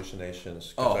and hallucinations,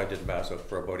 because I did Massive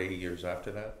for about 8 years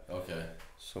after that. Okay.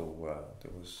 So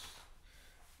there was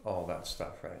all that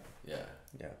stuff, right? Yeah.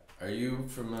 Yeah. Are you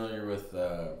familiar with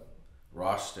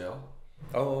Rochdale?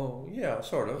 Oh, yeah,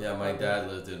 sort of. Yeah, my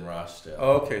dad lived in Rochdale.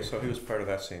 Oh, okay, so he was part of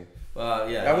that scene. Well,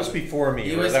 yeah. That was before me.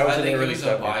 He was. That was I in the think he early was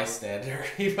a 70s. bystander.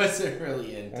 He wasn't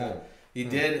really into. He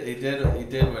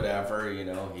did whatever. He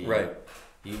Right.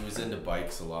 He was into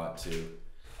bikes a lot too.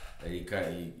 And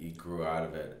he grew out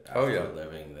of it after Oh, yeah.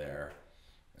 living there.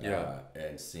 Yeah.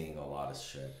 And seeing a lot of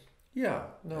shit. Yeah.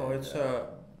 No, And, it's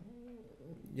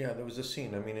yeah, there was a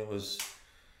scene. I mean, it was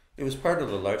part of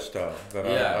the lifestyle that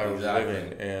I was exactly.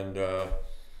 living, and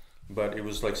but it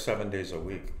was like 7 days a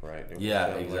week, right? It was, Yeah,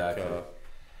 exactly.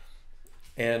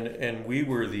 And we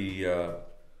were the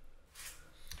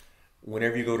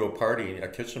whenever you go to a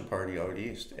kitchen party out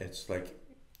east, it's like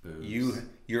Booze.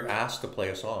 you're asked to play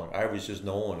a song. I was just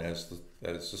known as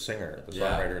the singer, the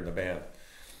songwriter in the band.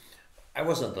 I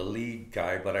wasn't the lead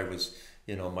guy, but I was.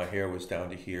 My hair was down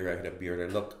to here. I had a beard.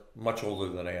 I looked much older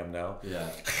than I am now. Yeah.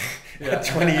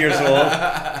 20 years old.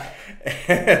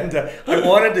 And I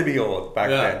wanted to be old back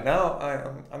then. Now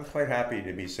I'm quite happy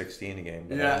to be 16 again.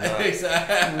 But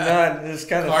Exactly. Not this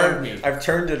kind of Pardon thing. me. I've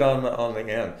turned it on the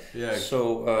end. Yeah.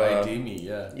 So ID me,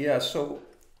 yeah. Yeah. So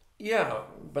yeah,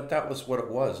 but that was what it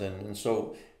was, and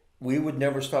so we would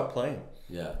never stop playing.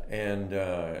 Yeah. And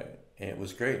it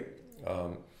was great.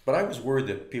 But I was worried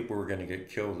that people were going to get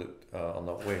killed on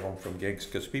the way home from gigs,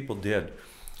 because people did,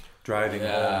 driving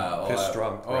home pissed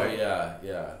drunk, right? Oh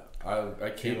yeah.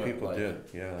 I came People up, did,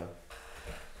 yeah.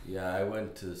 Yeah, I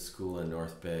went to school in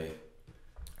North Bay.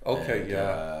 Okay, and,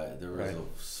 yeah. There was a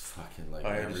fucking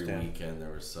I every understand. weekend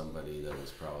there was somebody that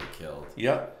was probably killed.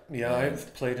 Yeah, And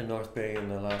I've played in North Bay in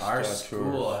the last our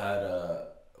school tours. had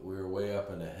we were way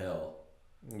up in a hill.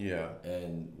 Yeah.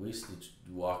 And we used to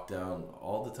walk down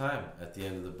all the time at the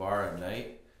end of the bar at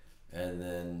night, and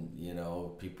then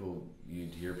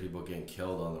you'd hear people getting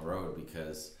killed on the road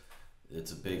because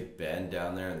it's a big bend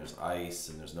down there, and there's ice,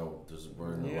 and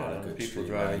weren't a lot of good people street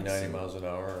driving lights 90 miles an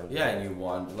hour. Yeah, and you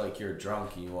wander, like you're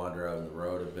drunk, and you wander out on the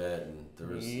road a bit, and there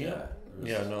was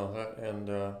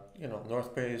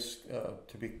North Bay's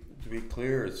to be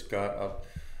clear, it's got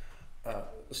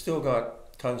still got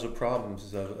tons of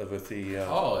problems with the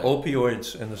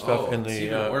opioids and the stuff in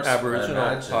the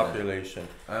Aboriginal population.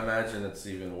 I imagine it's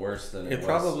even worse than it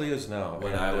probably is now.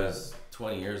 When I was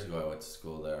 20 years ago, I went to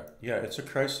school there. Yeah, it's a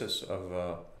crisis of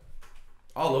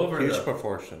all over huge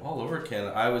proportion. All over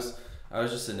Canada. I was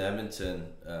just in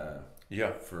Edmonton.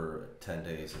 Yeah. For 10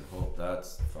 days, and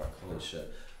holy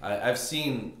shit. I've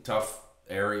seen tough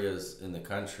areas in the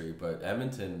country, but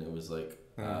Edmonton, it was like.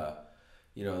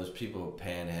 There's people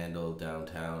panhandle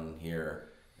downtown here,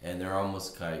 and they're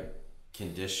almost kind of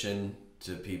conditioned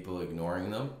to people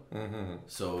ignoring them. Mm-hmm.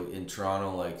 So in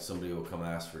Toronto, like somebody will come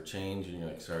ask for change, and you're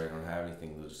like, "Sorry, I don't have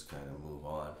anything." They'll just kind of move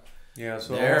on. Yeah.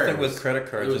 So the whole thing with credit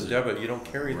cards and debit, you don't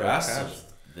carry that cash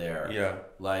there. Yeah.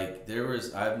 Like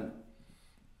I've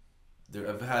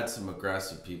had some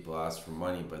aggressive people ask for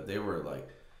money, but they were like.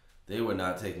 They would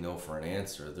not take no for an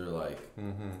answer. They're like,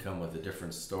 come with a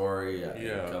different story,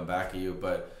 come back at you.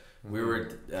 But we were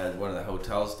at one of the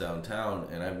hotels downtown,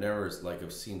 and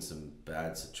I've seen some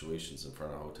bad situations in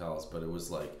front of hotels, but it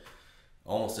was like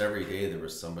almost every day there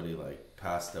was somebody like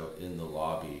passed out in the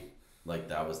lobby, like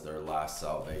that was their last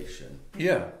salvation.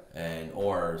 Yeah.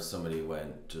 Or somebody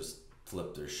just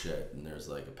flipped their shit, and there's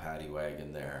like a paddy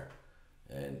wagon there.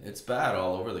 And it's bad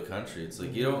all over the country. It's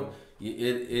like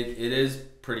it is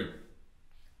pretty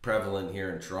prevalent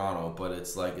here in Toronto, but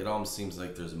it's like it almost seems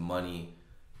like there's money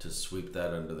to sweep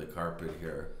that under the carpet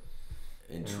here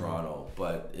in Toronto.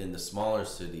 But in the smaller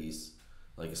cities,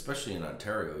 like especially in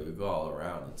Ontario, you go all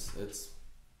around. It's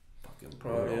fucking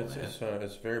brutal.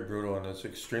 It's very brutal, and it's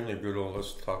extremely brutal.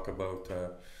 Let's talk about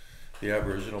the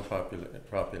Aboriginal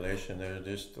population.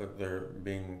 They're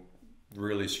being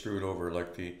really screwed over,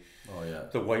 like the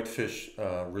Whitefish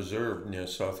Reserve near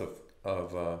south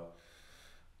of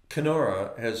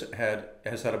Kenora has had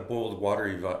a boiled water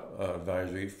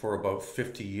advisory for about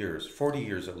 40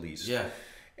 years at least. Yeah.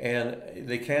 And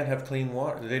they can't have clean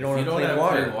water. They don't have clean water. If you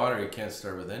don't have clean water, you can't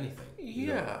start with anything.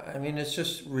 Yeah, I mean, it's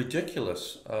just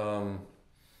ridiculous. And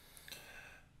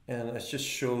it just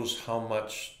shows how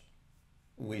much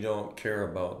we don't care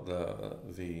about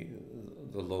the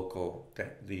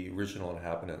original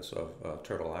inhabitants of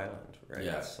Turtle Island, right?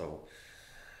 Yeah. So,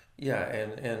 yeah,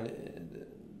 and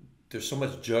there's so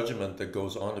much judgment that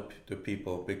goes on to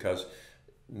people because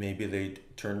maybe they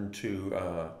turn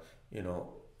to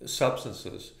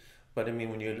substances, but I mean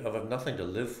when you have nothing to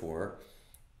live for,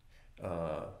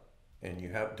 and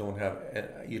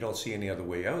you don't see any other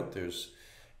way out,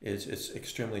 it's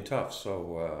extremely tough.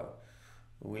 So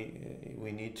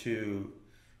we need to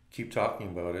keep talking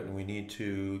about it, and we need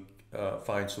to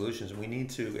find solutions. We need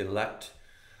to elect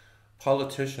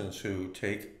politicians who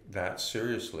take that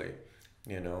seriously,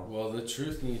 Well, the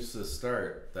truth needs to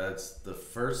start. That's the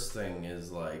first thing,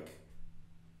 is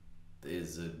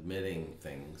admitting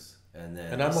things. And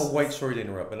I'm a white, sorry to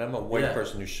interrupt, but I'm a white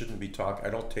person who shouldn't be talking.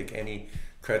 I don't take any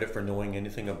credit for knowing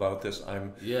anything about this.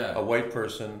 I'm a white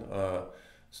person,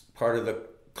 part of the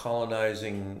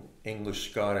colonizing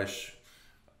English, Scottish,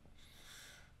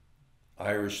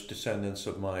 Irish descendants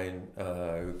of mine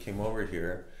who came over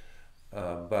here.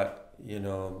 But,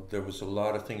 there was a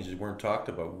lot of things that weren't talked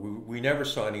about. We never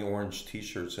saw any orange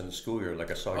T-shirts in the school year like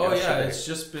I saw yesterday. Oh yeah, it's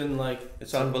just been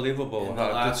it's unbelievable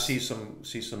how I did see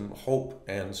some hope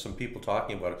and some people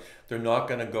talking about it. They're not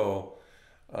going to go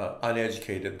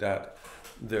uneducated, that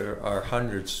there are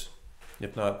hundreds,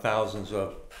 if not thousands,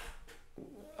 of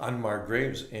unmarked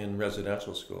graves in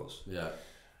residential schools. Yeah.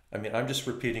 I mean, I'm just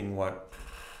repeating what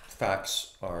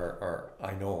facts are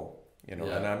I know. And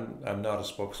I'm not a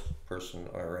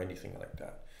spokesperson or anything like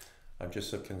that. I'm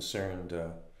just a concerned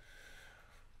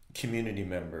community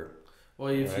member.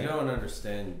 Well, if you don't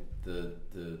understand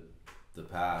the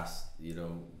past, you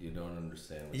don't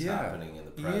understand what's happening in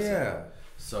the present. Yeah.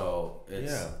 So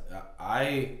it's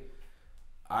I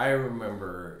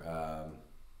remember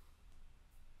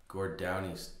Gord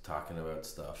Downey's talking about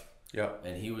stuff. Yeah.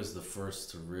 And he was the first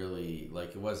to really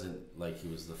it wasn't like he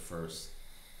was the first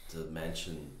to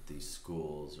mention these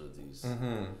schools or these,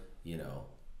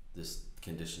 this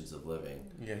conditions of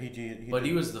living. Yeah,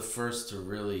 he was the first to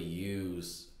really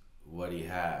use what he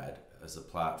had as a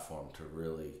platform to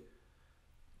really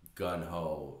gun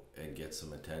ho and get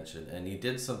some attention. And he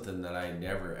did something that I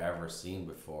never ever seen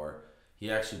before. He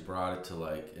actually brought it to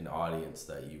an audience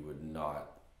that you would not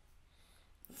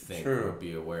think would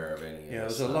be aware of any of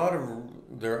this.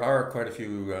 There are quite a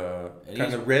few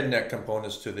kind of redneck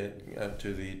components to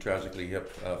the Tragically Hip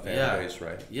fan base,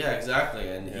 right? Yeah, exactly.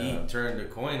 And he turned a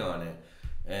coin on it,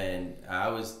 and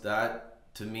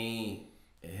to me,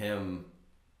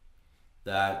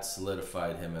 that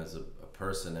solidified him as a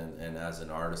person and as an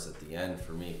artist at the end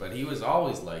for me. But he was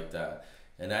always like that,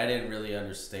 and I didn't really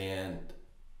understand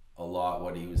a lot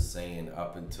what he was saying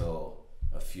up until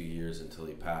a few years until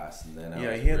he passed, and then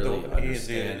he had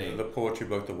the poetry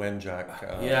book, the Wenjack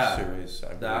series.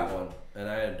 That one, and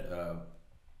I had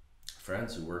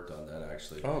friends who worked on that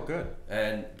actually. Oh, good.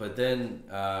 But then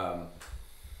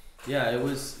he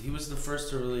was the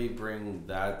first to really bring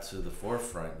that to the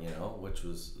forefront, which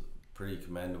was pretty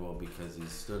commendable because he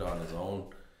stood on his own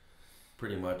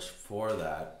pretty much for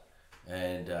that.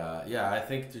 And I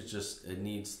think there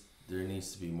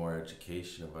needs to be more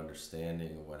education of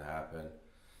understanding of what happened.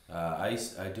 I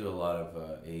do a lot of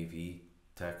AV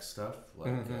tech stuff,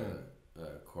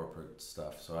 corporate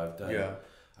stuff. So I've done. Yeah.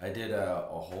 I did a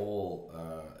whole.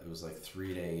 It was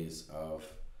 3 days of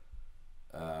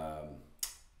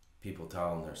people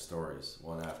telling their stories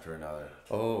one after another.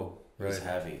 Oh, right. It was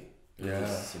heavy. It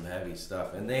was some heavy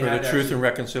stuff, and they for had the Truth and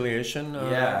Reconciliation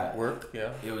work.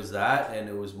 Yeah. It was that, and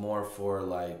it was more for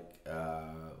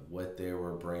what they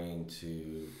were bringing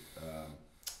to.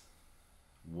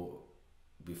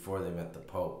 Before they met the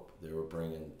Pope, they were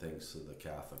bringing things to the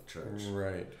Catholic Church.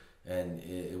 Right. And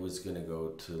it was going to go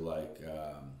to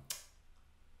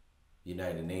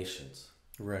United Nations.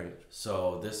 Right.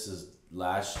 So this is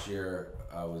last year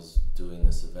I was doing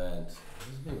this event. It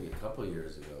was maybe a couple of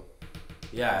years ago.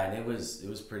 Yeah, and it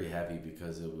was pretty heavy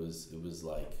because it was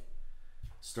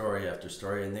story after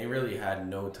story, and they really had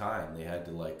no time. They had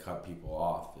to cut people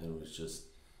off. It was just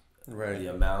the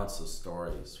amounts of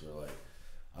stories were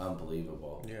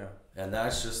unbelievable. Yeah. And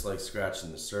that's just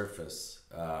scratching the surface.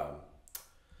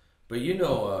 But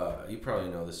you probably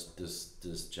know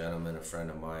this gentleman, a friend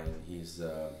of mine. He's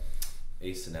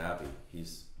Ace and Abby.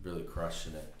 He's really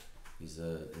crushing it. He's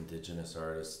an Indigenous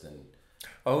artist and.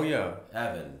 Oh yeah.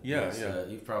 Evan. Yeah,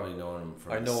 you've probably known him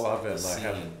from. I know of him.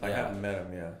 I haven't met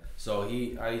him. Yeah. So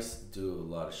I used to do a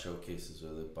lot of showcases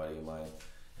with a buddy of mine,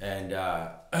 and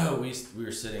we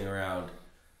were sitting around.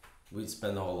 We'd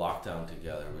spend the whole lockdown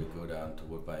together. We'd go down to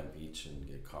Woodbine Beach and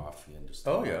get coffee and just.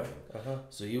 Oh yeah.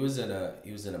 So he was in a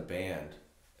band.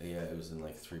 Yeah, it was in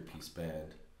 3-piece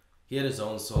band. He had his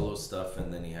own solo stuff,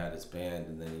 and then he had his band,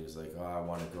 and then he was like, "Oh, I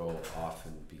want to go off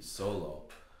and be solo,"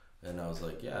 and I was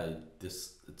like, "Yeah,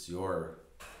 it's your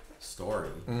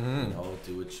story.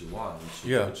 Do what you want. You should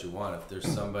do what you want. If there's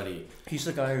somebody." He's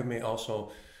the guy who may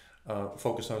also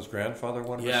focus on his grandfather.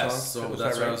 One of his songs. So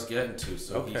that's what I was getting to.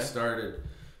 So he started.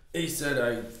 He said,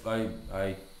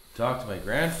 I talked to my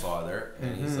grandfather,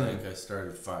 and he's like,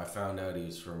 I found out he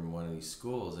was from one of these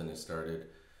schools, and I started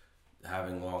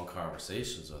having long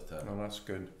conversations with him. Oh, that's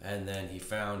good. And then he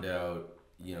found out,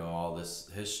 all this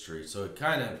history. So it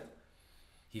kind of,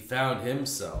 he found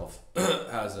himself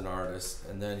as an artist,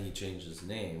 and then he changed his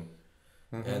name,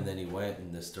 and then he went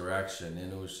in this direction,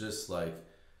 and it was just like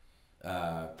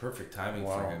perfect timing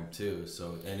for him too.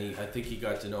 So, and I think he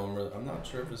got to know him. I'm not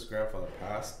sure if his grandfather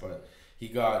passed, but he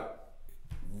got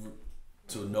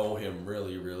to know him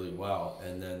really, really well,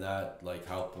 and then that like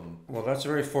helped him. Well, that's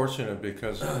very fortunate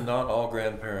because not all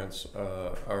grandparents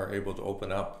are able to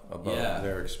open up about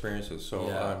their experiences.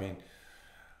 So I mean,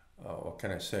 what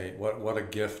can I say? What a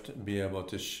gift to be able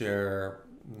to share,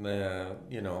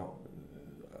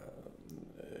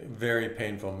 very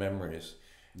painful memories.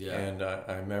 Yeah. And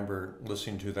I remember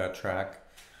listening to that track,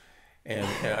 and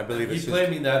I believe he played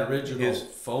me that original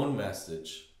phone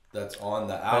message that's on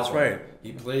the album. That's right.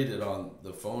 He played it on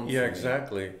the phone. Yeah,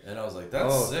 exactly. And I was like,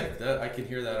 "That's sick. That I can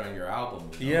hear that on your album."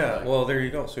 Yeah. Well, there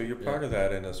you go. So you're part of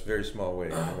that in a very small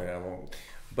way. I mean, I won't.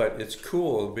 But it's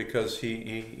cool because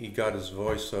he got his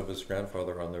voice of his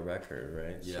grandfather on the record,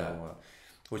 right? Yeah. So,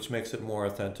 which makes it more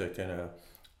authentic. And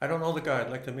I don't know the guy.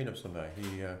 I'd like to meet him someday.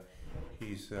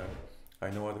 He's. I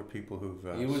know other people who've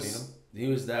seen him. He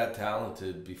was that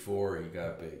talented before he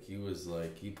got big. He was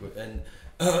like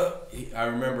I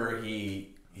remember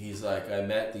he's like, I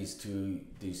met these two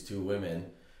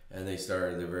women, and they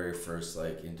started their very first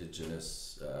like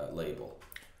indigenous label.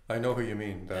 I know who you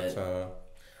mean. That's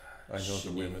I know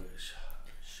the women.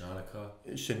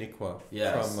 Shaniqua.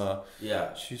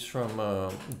 Yeah. She's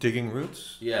from Digging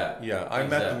Roots. Yeah. Yeah. I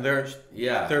met them.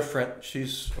 They're friend.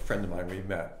 She's a friend of mine. We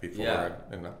met before. Yeah.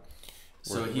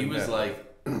 So he was like,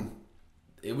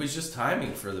 it was just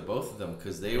timing for the both of them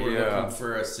because they were looking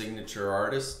for a signature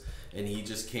artist, and he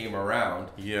just came around.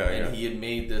 Yeah. And he had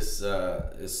made this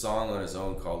song on his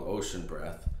own called Ocean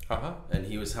Breath. And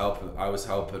I was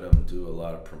helping him do a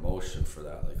lot of promotion for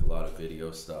that, like a lot of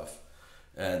video stuff.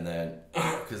 And then,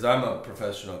 because I'm a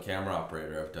professional camera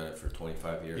operator, I've done it for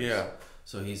 25 years. Yeah.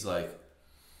 So he's like,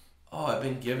 "Oh, I've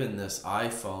been given this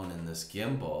iPhone and this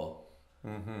gimbal."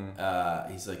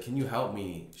 He's like, "Can you help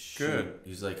me shoot?" Good.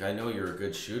 He's like, "I know you're a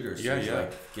good shooter, so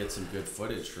like, get some good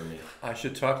footage for me." I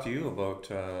should talk to you about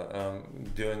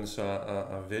doing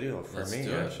a video for me.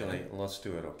 Actually, let's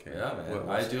do it. Okay. Yeah, man.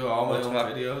 I do all my own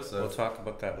videos. We'll talk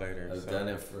about that later. I've done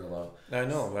it for a long. I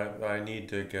know. I need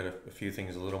to get a few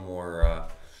things a little more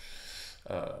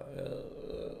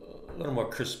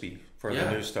crispy for the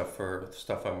new stuff, for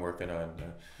stuff I'm working on.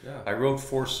 I wrote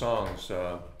 4 songs.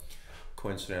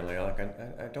 Coincidentally,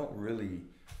 I don't really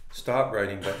stop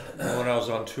writing, but when I was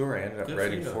on tour, I ended up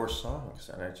writing 4 songs,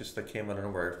 and I came out of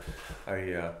nowhere.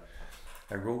 I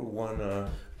wrote one.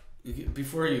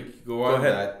 Before you go on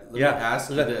that, let me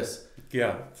ask you this.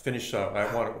 Yeah, finish up. I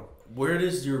want to. Where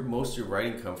does most of your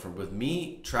writing come from? With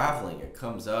me traveling, it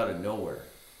comes out of nowhere.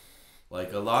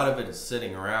 Like a lot of it is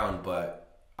sitting around,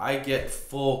 but I get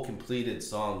full completed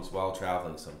songs while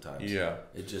traveling sometimes. Yeah.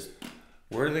 It just.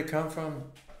 Where do they come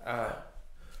from?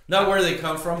 Not where they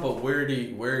come from, but where do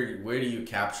you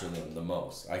capture them the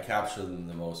most? I capture them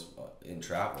the most in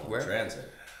travel, in transit.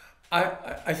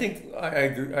 I think I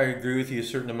agree with you a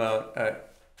certain amount.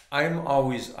 I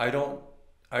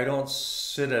don't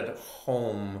sit at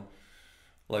home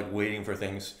like waiting for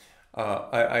things.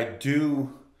 I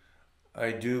do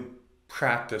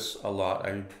practice a lot.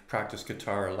 I practice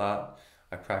guitar a lot.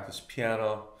 I practice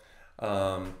piano.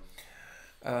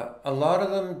 A lot of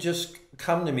them just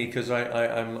come to me because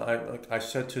I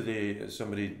said to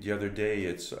somebody the other day,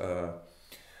 it's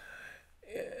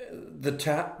the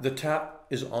tap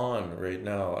is on right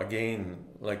now again,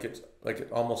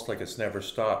 almost like it's never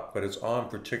stopped, but it's on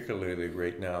particularly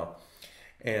right now,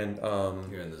 and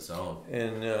you're in the zone.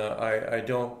 And I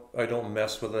don't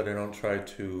mess with it. I don't try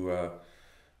to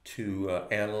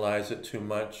analyze it too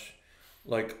much.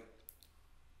 Like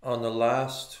on the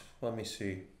last, let me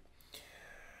see.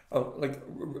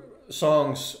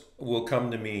 Songs will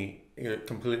come to me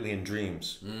completely in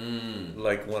dreams.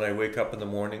 Like when I wake up in the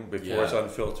morning before it's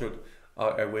unfiltered,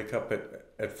 I wake up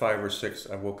at 5 or 6.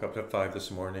 I woke up at 5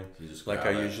 this morning, like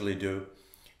I usually do,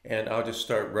 and I'll just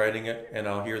start writing it, and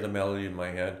I'll hear the melody in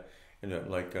my head,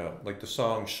 like the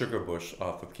song "Sugar Bush"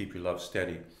 off of "Keep Your Love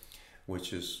Steady,"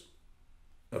 which is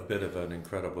a bit of an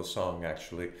incredible song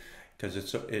actually, because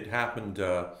it happened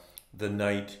the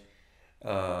night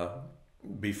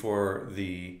before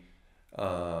the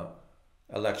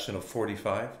election of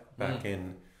 45 back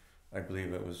in, I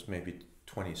believe it was maybe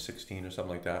 2016 or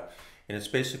something like that. And it's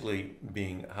basically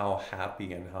being how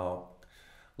happy and how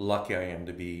lucky I am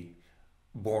to be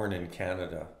born in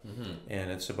Canada. And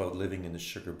it's about living in the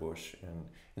sugar bush and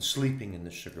sleeping in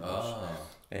the sugar bush.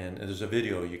 And there's a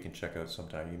video you can check out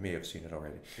sometime. You may have seen it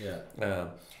already. Yeah.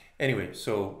 Anyway,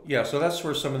 so that's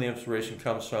where some of the inspiration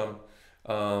comes from.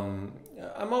 Um,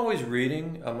 I'm always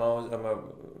reading. I'm a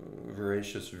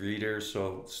voracious reader,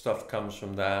 so stuff comes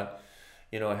from that.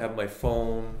 You know, I have my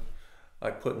phone.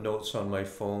 I put notes on my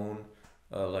phone.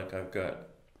 Like I've got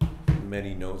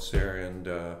many notes there, and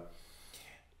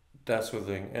that sort of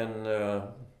thing. And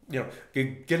you know,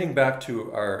 getting back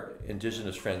to our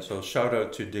Indigenous friends. So shout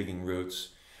out to Digging Roots.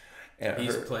 And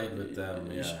He's played with them,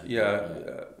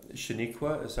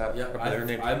 Shaniqua, is that her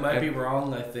name? I might be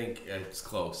wrong. I think it's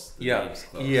close. The name's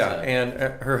close. And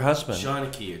her husband.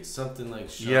 Shawnee, it's something like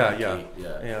Shawnee.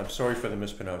 Yeah. I'm sorry for the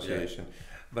mispronunciation,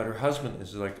 but her husband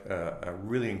is like a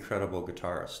really incredible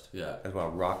guitarist. Yeah. As well,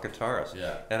 rock guitarist.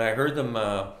 Yeah. And I heard them.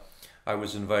 I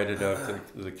was invited out to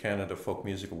the Canada Folk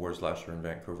Music Awards last year in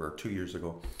Vancouver, 2 years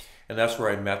ago, and that's where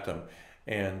I met them.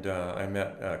 And I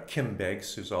met Kim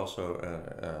Beggs, who's also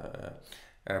an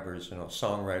Aboriginal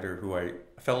songwriter who I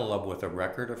fell in love with a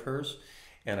record of hers,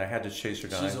 and I had to chase her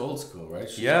down. She's old school, right?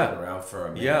 She's been around for a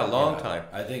minute. Yeah, a long time.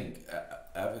 I think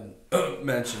Evan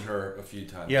mentioned her a few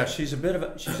times. Yeah, she's a bit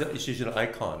of she's an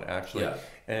icon actually. Yeah.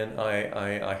 And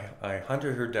I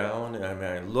hunted her down, and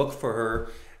I looked for her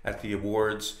at the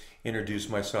awards, introduced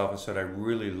myself, and said, I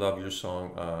really love your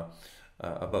song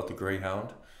about the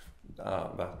Greyhound.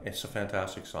 It's a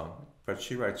fantastic song, but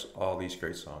she writes all these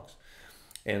great songs,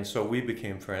 and so we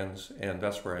became friends, and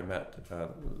that's where I met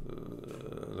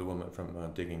the woman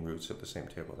from Digging Roots at the same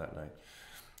table that night.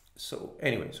 So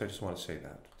anyway, so I just want to say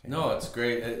that. No, it's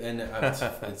great, and it's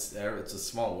a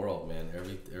small world, man.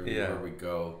 Everywhere we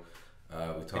go,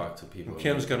 we talk to people.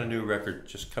 Kim's got a new record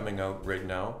just coming out right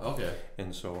now. Okay,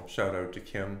 and so shout out to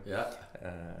Kim. Yeah,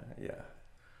 yeah.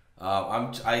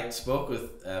 I spoke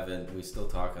with Evan. We still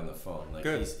talk on the phone. Like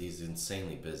Good. He's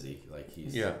insanely busy. Like I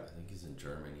think he's in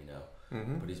Germany now,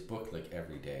 but he's booked like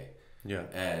every day. Yeah.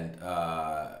 And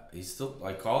he's still.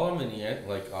 I call him and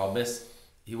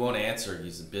he won't answer.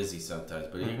 He's busy sometimes,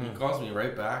 but he calls me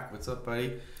right back. What's up,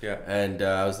 buddy? Yeah. And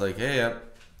I was like, hey,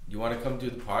 you want to come do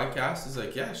the podcast? He's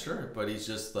like, yeah, sure. But he's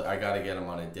just I got to get him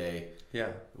on a day. Yeah.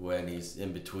 When he's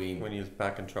in between. When he's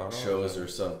back in Toronto. Shows or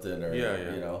something, or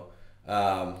you know.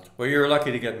 Well, you're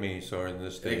lucky to get me, so in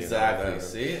this day. Exactly.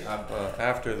 See, I'm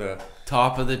after the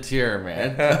top of the tier,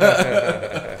 man.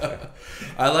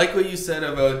 I like what you said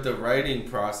about the writing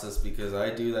process, because I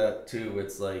do that too.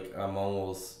 It's like I'm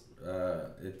almost,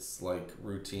 it's like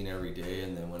routine every day,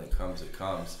 and then when it comes, it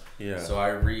comes. Yeah. So I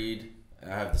read. I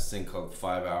have this thing called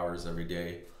 5 hours every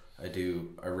day.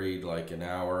 I read like an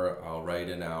hour, I'll write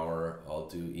an hour, I'll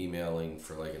do emailing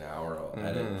for like an hour, I'll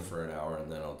edit for an hour,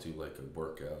 and then I'll do like a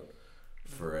workout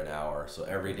for an hour. So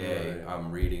every day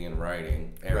I'm reading and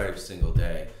writing every single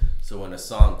day. So when a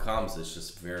song comes, it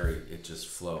just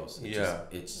flows. You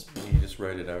just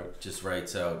write it out. Just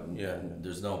writes out. And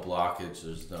there's no blockage.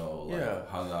 There's no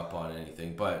hung up on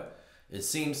anything. But it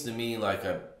seems to me like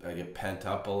I get pent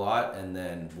up a lot, and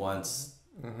then once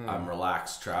I'm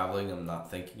relaxed traveling, I'm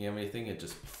not thinking of anything, it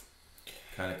just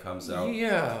kind of comes out.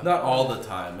 Yeah. Not all the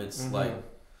time. It's like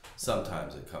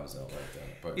sometimes it comes out like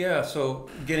that. But yeah. So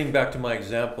getting back to my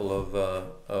example of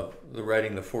the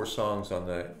writing the 4 songs on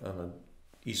the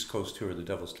East Coast tour, the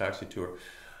Devil's Taxi tour,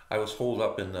 I was holed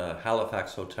up in the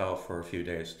Halifax hotel for a few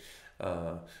days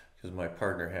because my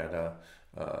partner had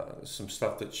some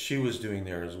stuff that she was doing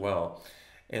there as well,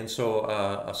 and so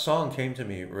a song came to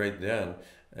me right then,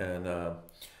 and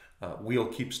Wheel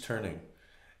Keeps Turning,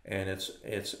 and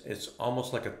it's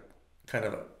almost like a kind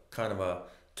of a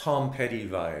Tom Petty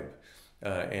vibe,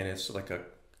 and it's like a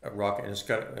rock, and it's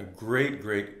got a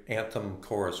great anthem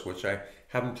chorus, which I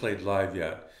haven't played live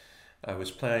yet. I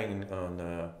was playing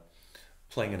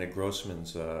in a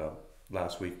Grossman's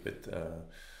last week, but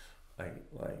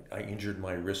I injured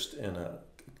my wrist in a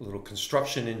little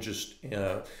construction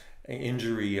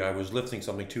injury. I was lifting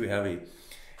something too heavy,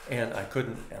 and I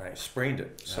couldn't, and I sprained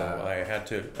it. So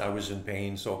I was in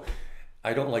pain. So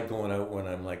I don't like going out when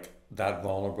I'm like that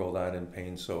vulnerable, that in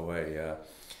pain. So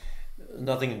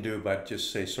nothing to do but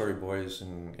just say, sorry, boys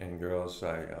and girls,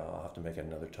 I'll have to make it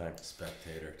another time.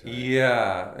 Spectator time.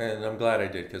 Yeah, and I'm glad I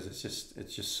did, because it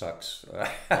just sucks.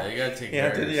 Yeah, you gotta take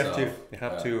care of yourself. You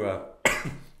have to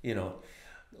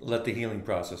let the healing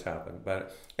process happen.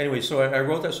 But anyway, so I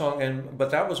wrote that song, but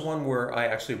that was one where I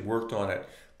actually worked on it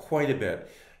quite a bit.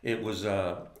 It was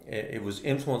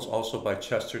influenced also by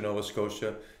Chester, Nova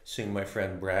Scotia, seeing my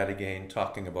friend Brad again,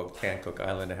 talking about Kancook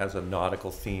Island. It has a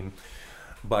nautical theme,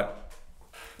 but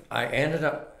I ended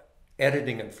up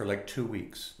editing it for like 2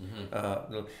 weeks.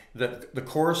 The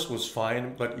chorus was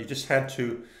fine, but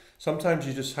sometimes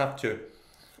you just have to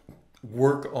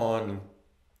work on,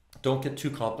 don't get too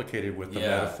complicated with the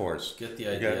metaphors. Get the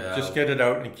idea. Just get it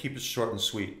out and keep it short and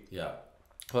sweet. Yeah.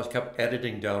 I kept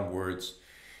editing down words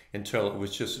until it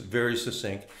was just very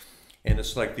succinct, and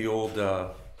it's like the old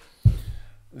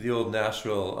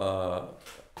Nashville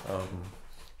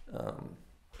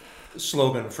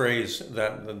slogan phrase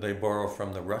that they borrow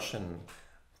from the Russian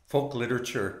folk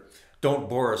literature: "Don't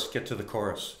bore us, get to the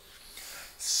chorus."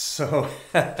 So,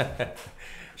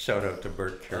 shout out to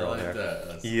Bert Carroll there.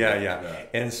 That. Yeah.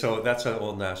 And so that's an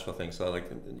old Nashville thing. So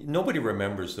like nobody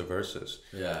remembers the verses.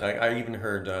 Yeah. I even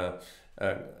heard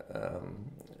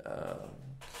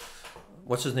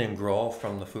what's his name, Grohl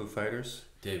from the Foo Fighters.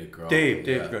 David Grohl.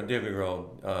 David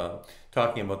Grohl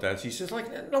talking about that. He says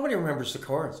like nobody remembers the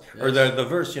chorus or the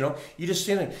verse. You know, you just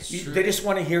they just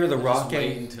want to hear the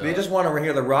rocking. They just want to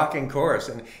hear the rocking chorus.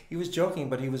 And he was joking,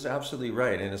 but he was absolutely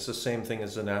right. And it's the same thing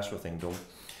as the Nashville thing. Don't,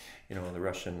 you know, the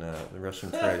Russian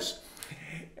phrase.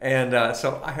 And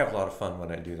so I have a lot of fun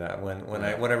when I do that. When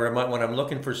I'm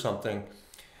looking for something,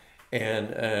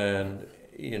 and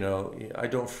you know, I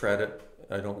don't fret it.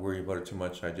 I don't worry about it too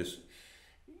much. I just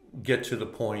get to the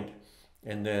point,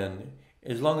 and then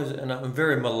as long as, and I'm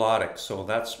very melodic, so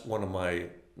that's one of my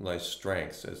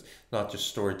strengths, is not just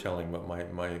storytelling, but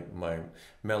my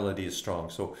melody is strong.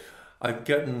 So I've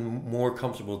gotten more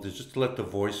comfortable to just let the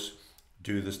voice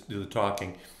do the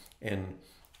talking, and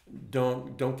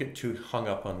don't get too hung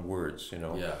up on words. You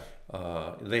know,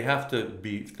 they have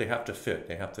to fit.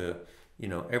 They have to, you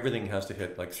know, everything has to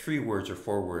hit. Like 3 words or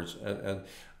 4 words and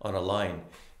on a line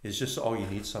is just all you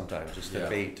need sometimes. Just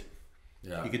have 8.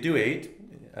 Yeah. You could do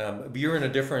 8, but you're in a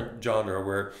different genre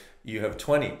where you have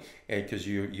 20 because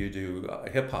you do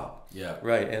hip hop. Yeah.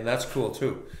 Right, and that's cool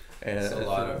too. And it's a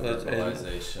lot of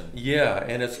verbalization.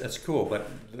 And it's cool, but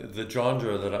the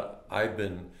genre that I've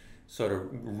been sort of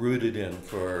rooted in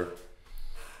for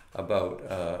about,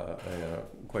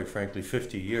 quite frankly,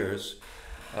 50 years.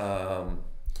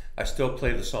 I still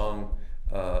play the song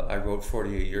I wrote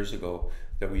 48 years ago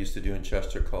that we used to do in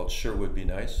Chester called "Sure Would Be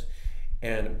Nice."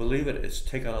 And believe it, it's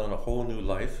taken on a whole new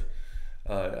life.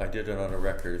 I did it on a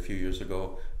record a few years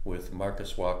ago with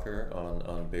Marcus Walker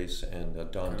on bass and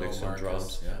Don Dixon Marcus,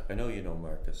 drums. yeah. I know you know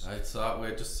Marcus. I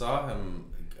just saw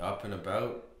him up and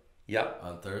about. Yeah.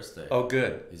 On Thursday. Oh,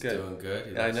 good. He's doing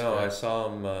good. I know. Good. I saw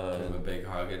him Give him a big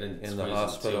hug. In the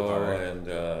hospital, and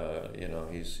you know,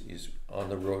 he's on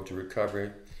the road to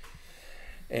recovery.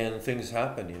 And things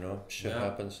happen, you know, shit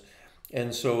happens.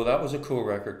 And so that was a cool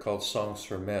record called Songs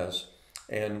for Mez.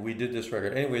 And we did this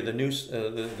record. Anyway, the new,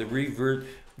 the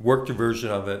reworked version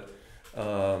of it,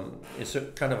 it's a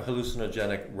kind of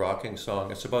hallucinogenic rocking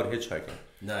song. It's about hitchhiking.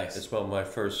 Nice. It's about my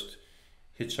first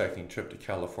hitchhiking trip to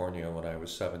California when I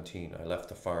was 17. I left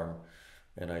the farm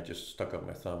and I just stuck up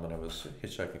my thumb and I was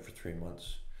hitchhiking for 3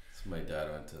 months. So my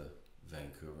dad went to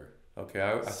Vancouver. Okay,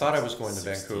 I thought I was going to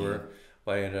Vancouver,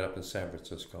 but I ended up in San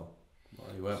Francisco. Well,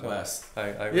 you went west. You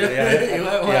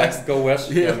went west. Go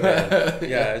west.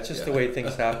 Yeah, it's just the way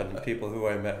things happen. People who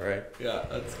I met, right? Yeah,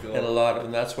 that's cool.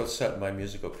 And that's what set my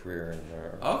musical career in.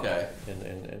 Okay.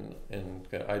 And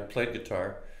I played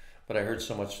guitar, but I heard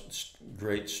so much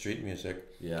great street music.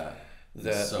 Yeah.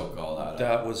 That soak all that up.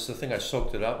 That was the thing. I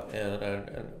soaked it up,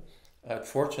 and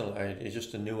fortunately, I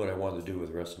just knew what I wanted to do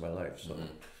with the rest of my life. So,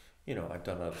 you know, I've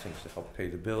done other things to help pay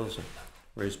the bills and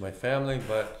raise my family,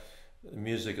 but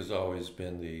music has always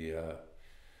been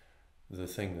the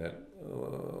thing that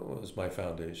was my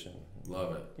foundation.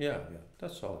 Love it. Yeah,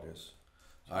 that's all it is.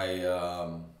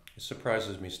 It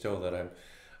surprises me still that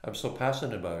I'm so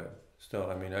passionate about it. Still,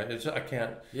 I mean, I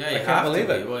can't. Yeah, you can't believe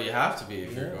it. Well, you have to be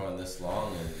if you're going this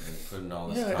long and putting all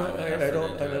this time and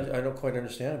effort into it. I don't quite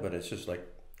understand it, but it's just like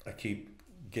I keep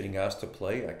getting asked to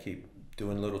play. I keep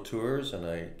doing little tours, and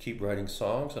I keep writing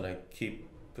songs, and I keep.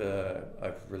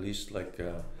 I've released like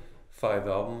 5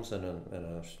 albums and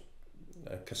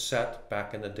a cassette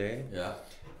back in the day. Yeah.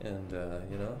 And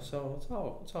you know, so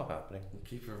it's all happening.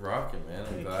 Keep it rocking, man.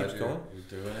 I'm glad you're doing it.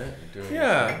 You're doing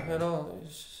it. You know,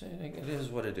 it is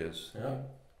what it is. Yeah.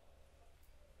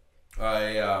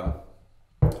 I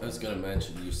was gonna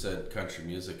mention, you said country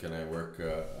music, and I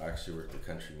actually work the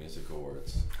Country Music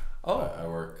Awards. Oh. I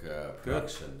work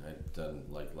production. I've done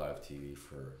like live TV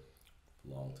for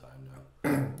a long time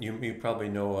now. You probably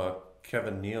know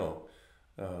Kevin Neal.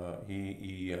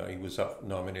 He was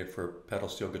nominated for Pedal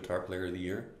Steel Guitar Player of the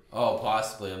Year. Oh,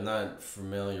 possibly. I'm not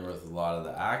familiar with a lot of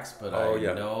the acts, but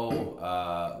I know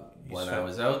when I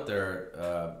was out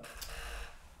there,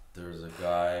 there was a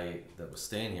guy that was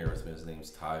staying here with me. His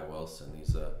name's Ty Wilson.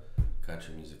 He's a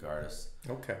country music artist.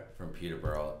 Okay. From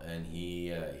Peterborough, and he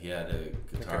had a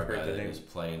guitar guy that he was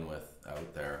playing with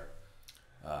out there.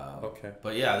 Okay.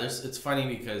 But yeah, it's funny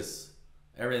because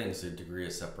everything's a degree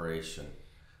of separation.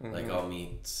 Like I'll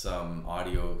meet some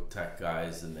audio tech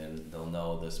guys, and then they'll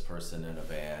know this person in a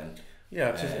band. Yeah,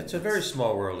 it's a very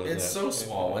small world, isn't it? It's so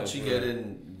small. Once you get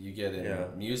in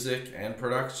music and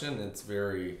production, it's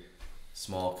very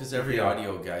small because every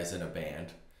audio guy's in a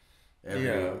band.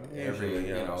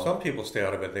 Usually. Some people stay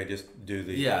out of it. They just do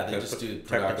the they just do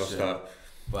technical stuff,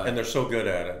 and they're so good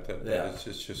at it that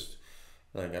it's just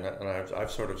like. And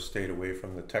I've sort of stayed away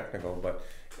from the technical, but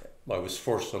I was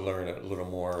forced to learn it a little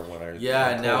more when I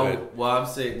I'm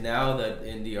saying now that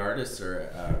indie artists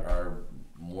are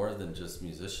more than just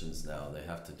musicians now. They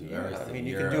have to do everything. I mean,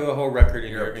 you can do a whole record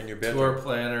in your bedroom. Tour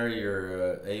planner,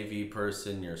 you're a AV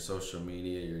person, you're social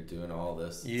media, you're doing all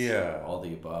this. All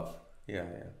the above.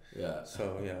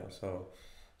 So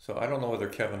I don't know whether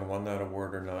Kevin won that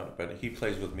award or not, but he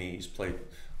plays with me. He's played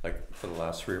like for the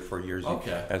last 3 or 4 years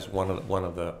as one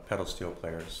of the pedal steel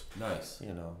players. Nice.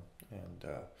 And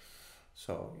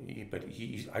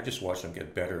I just watch him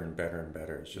get better and better and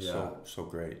better. It's just so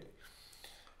great.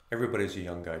 Everybody's a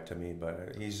young guy to me,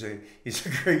 but he's a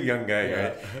great young guy,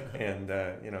 right? And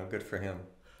good for him.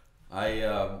 I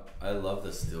love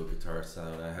the steel guitar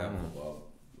sound. I have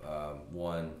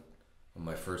one.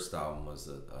 My first album was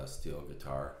a steel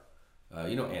guitar.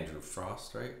 You know Andrew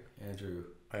Frost, right? Andrew.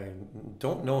 I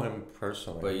don't know him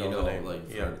personally, but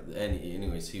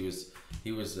anyways, he was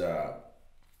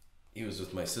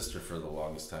with my sister for the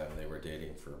longest time. They were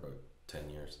dating for about 10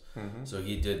 years. So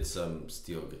he did some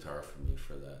steel guitar for me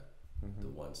for that, the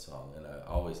one song, and I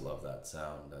always love that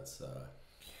sound. That's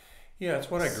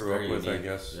it's what I grew up with, unique. I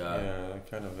guess.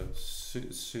 Kind of it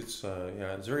suits. It's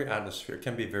very atmospheric. It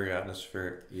can be very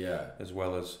atmospheric. As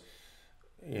well as,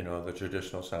 the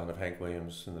traditional sound of Hank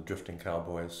Williams and the Drifting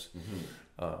Cowboys.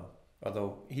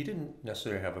 Although he didn't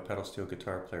necessarily have a pedal steel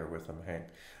guitar player with him, Hank,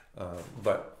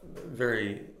 but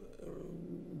very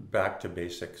back to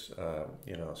basics.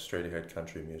 Straight ahead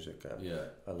country music.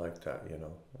 I like that.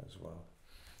 As well.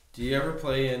 Do you ever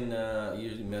play in?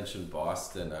 You mentioned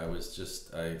Boston. I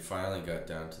finally got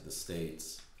down to the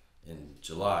States in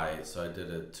July, so I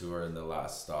did a tour, and the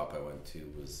last stop I went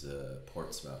to was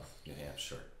Portsmouth, New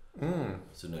Hampshire.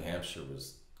 So New Hampshire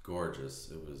was gorgeous.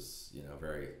 It was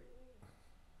very.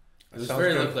 It was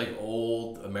very like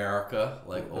old America,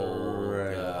 like old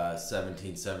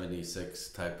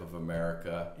 1776 type of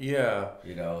America.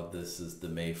 This is the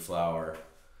Mayflower.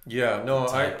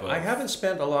 I haven't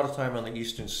spent a lot of time on the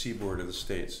eastern seaboard of the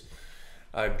States.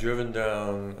 I've driven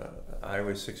down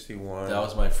Highway 61. That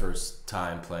was my first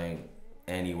time playing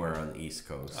anywhere on the East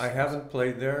Coast. I haven't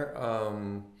played there.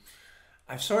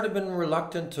 I've sort of been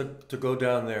reluctant to go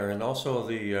down there, and also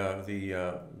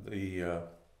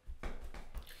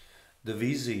the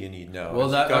visa you need now.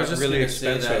 Well, I was just really going to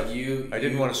say that I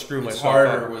didn't want to screw myself up. It's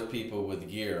harder up with people with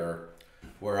gear,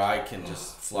 where I can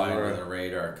just fly under the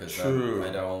radar because I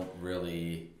don't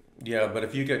really. Yeah, but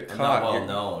if you get caught,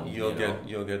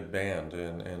 you'll get banned,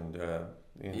 and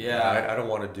I don't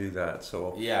want to do that.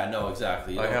 So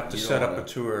exactly. I have to set up a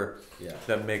tour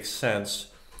that makes sense,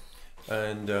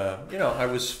 and I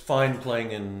was fine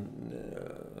playing in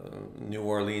New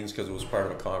Orleans because it was part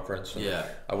of a conference. And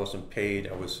I wasn't paid.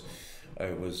 It was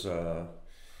a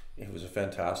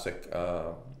fantastic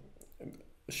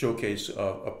showcase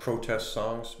of protest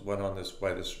songs. Went on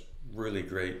by this really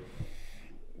great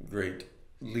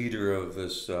leader of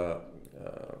this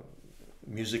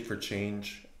Music for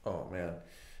Change. Oh man,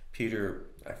 Peter,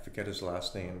 I forget his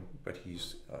last name, but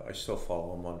he's I still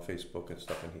follow him on Facebook and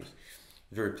stuff, and he's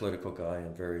a very political guy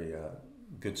and very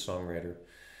good songwriter.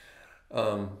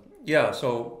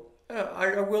 So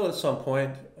I will at some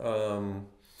point.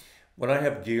 When I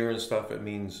have gear and stuff, it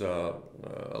means a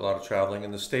lot of traveling.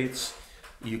 In the States,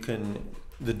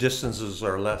 the distances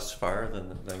are less far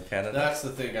than Canada. That's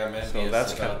the thing I'm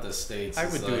envious about the States. I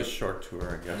would do a short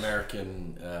tour, I guess.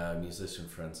 American musician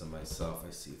friends and myself,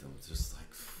 I see them just like,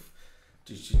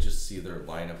 you just see their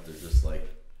lineup. They're just like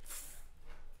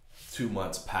 2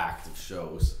 months packed of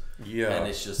shows. And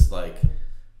it's just like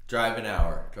drive an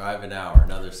hour,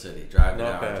 another city, drive an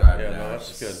hour. No,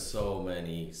 that's good. So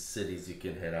many cities you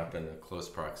can hit up in a close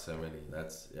proximity.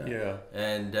 That's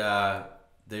and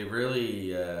they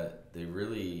really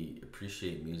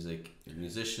appreciate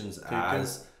musicians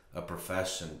as a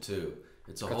profession too.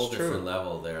 It's a whole different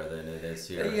level there than it is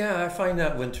here. I find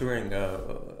that when touring,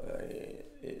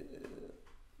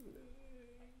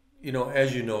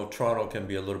 as you know, Toronto can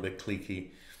be a little bit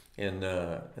cliquey in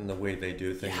the way they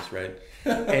do things, right?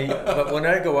 But when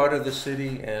I go out of the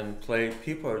city and play,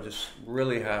 people are just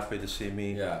really happy to see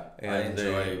me. And I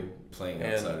enjoy playing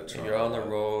outside of Toronto. You're on the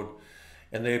road,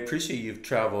 and they appreciate you've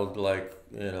traveled like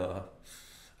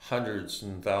hundreds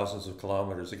and thousands of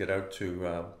kilometers to get out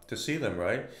to see them,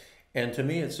 right? And to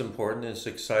me, it's important. It's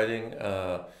exciting.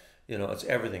 You know, it's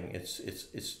everything.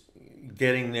 It's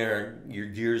getting there. Your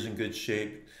gear's in good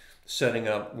shape, setting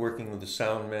up, working with the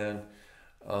sound man,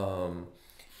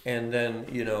 and then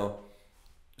you know,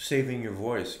 saving your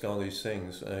voice, all these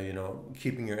things. You know,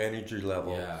 keeping your energy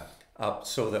level up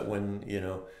so that when you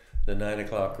know the 9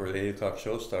 o'clock or the 8 o'clock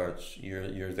show starts,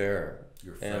 you're there.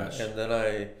 You're fresh. And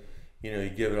then you know, you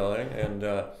give it all in. And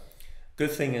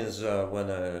good thing is when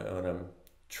I'm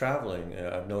traveling,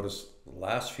 I've noticed the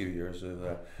last few years is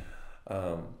that,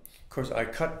 of course, I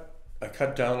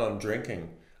cut down on drinking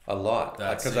a lot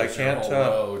because I can't.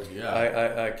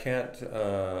 I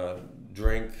can't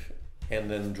drink and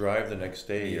then drive the next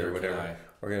day or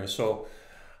whatever. So,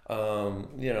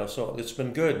 you know, so it's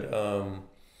been good.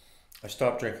 I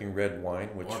stopped drinking red wine,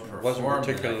 which wasn't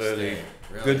particularly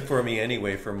good for me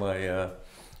anyway for my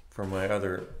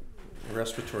other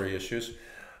respiratory issues.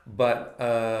 But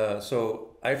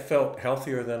so I felt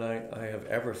healthier than I have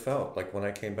ever felt. Like when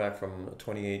I came back from a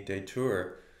 28-day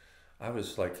tour, I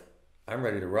was like, I'm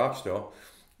ready to rock still.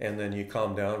 And then you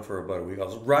calm down for about a week. I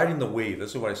was riding the wave.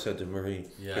 This is what I said to Marie.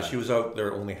 Because she was out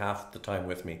there only half the time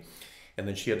with me. And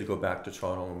then she had to go back to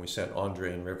Toronto, and we sent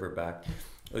Andre and River back.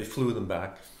 We flew them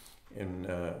back. And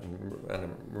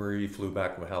Marie flew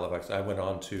back from Halifax. I went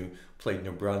on to play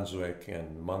New Brunswick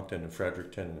and Moncton and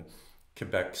Fredericton and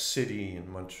Quebec City and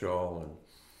Montreal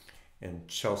and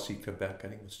Chelsea, Quebec. I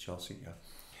think it was Chelsea, yeah.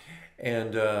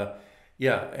 And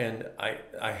and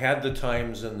I had the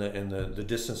times and the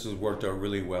distances worked out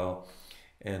really well,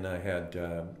 and I had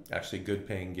actually good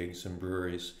paying gigs in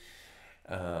breweries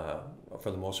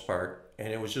for the most part,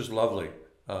 and it was just lovely.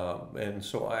 And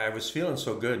so I was feeling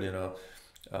so good, you know.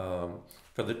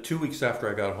 For the 2 weeks after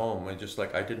I got home, I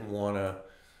didn't want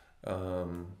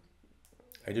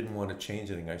to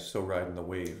change anything. I was still riding the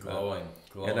wave. Glowing.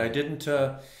 And I didn't.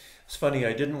 It's funny.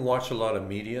 I didn't watch a lot of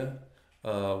media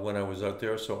when I was out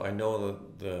there, so I know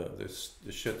the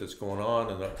shit that's going on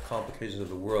and the complications of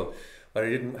the world. But I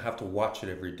didn't have to watch it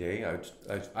every day.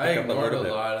 I ignored a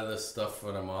lot of this stuff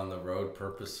when I'm on the road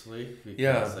purposefully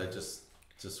because I just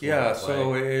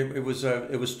so it was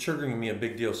triggering me a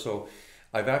big deal. So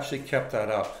I've actually kept that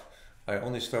up. I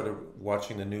only started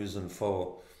watching the news in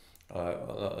full,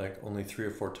 like only 3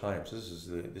 or 4 times.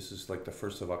 This is like the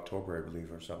 1st of October, I believe,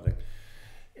 or something.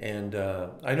 And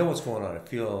I know what's going on. I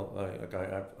feel like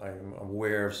I'm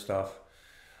aware of stuff,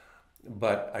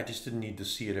 but I just didn't need to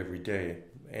see it every day.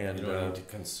 And you don't need to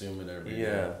consume it every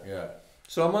day. Yeah.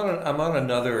 So I'm on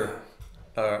another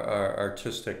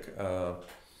artistic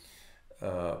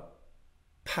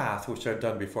path, which I've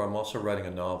done before. I'm also writing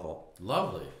a novel.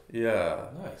 Lovely. Yeah.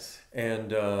 Nice.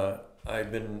 And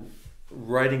I've been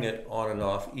writing it on and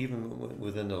off, even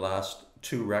within the last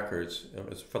 2 records,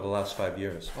 for the last 5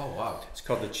 years. Oh, wow. It's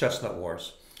called The Chestnut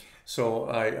Wars. So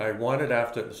I wanted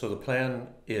so the plan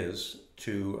is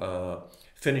to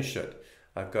finish it.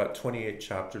 I've got 28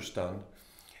 chapters done,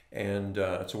 and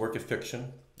it's a work of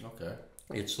fiction. Okay.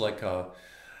 It's like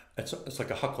it's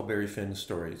like a Huckleberry Finn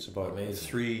story. It's about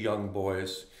 3 young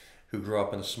boys who grew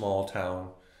up in a small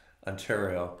town,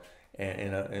 Ontario, and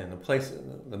in a place,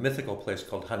 the mythical place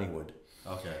called Honeywood.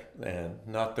 Okay. And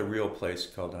not the real place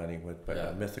called Honeywood, but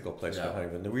a mythical place called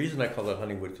Honeywood. And the reason I call it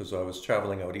Honeywood because I was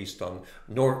traveling out east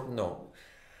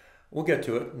we'll get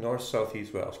to it, north, south,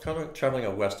 east, west. I was kind of traveling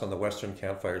out west on the Western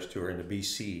Campfires tour into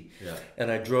BC. Yeah. And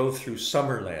I drove through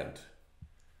Summerland.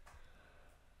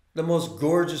 The most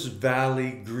gorgeous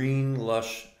valley, green,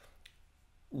 lush,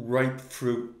 ripe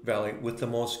fruit valley with the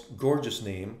most gorgeous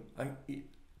name.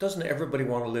 Doesn't everybody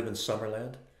want to live in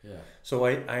Summerland? Yeah. So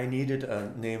I needed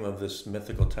a name of this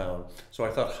mythical town. So I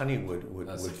thought Honeywood would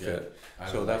fit.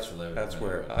 So that's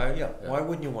where. Why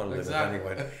wouldn't you want to live in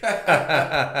Honeywood?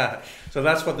 So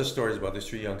that's what the story is about. This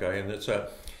 3 young guy, and it's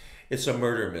a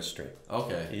murder mystery.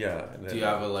 Okay. Yeah. Do you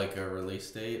have a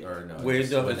release date or no? Wait,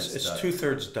 no, it's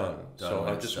 2/3 done. So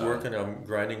I'm just working. I'm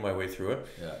grinding my way through it.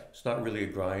 Yeah. It's not really a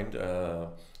grind,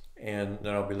 and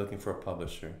then I'll be looking for a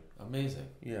publisher. Amazing.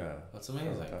 Yeah. That's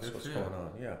amazing. So that's what's going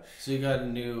on. Yeah. So you got a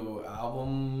new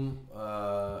album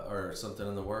or something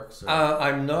in the works?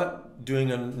 I'm not doing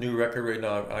a new record right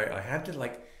now. I had to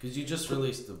because you just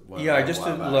released the I just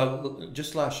did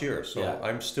just last year, so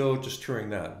I'm still just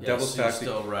touring that. Yeah, Devil's so Taxi,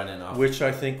 still running off, which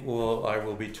I think I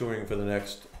will be touring for the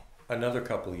next another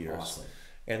couple of years, awesome.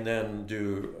 And then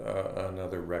do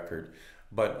another record.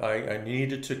 But I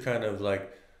needed to kind of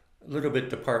like a little bit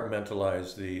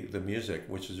departmentalize the music,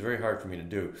 which is very hard for me to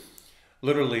do.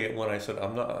 Literally, when I said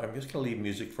I'm just going to leave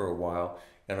music for a while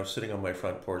and I was sitting on my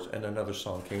front porch, and another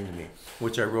song came to me,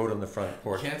 which I wrote on the front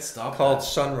porch. Can't stop called that.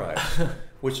 Sunrise,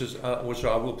 which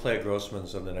I will play at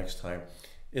Grossman's the next time.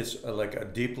 It's like a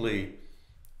deeply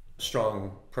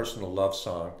strong personal love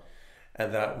song,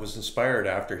 and that was inspired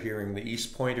after hearing the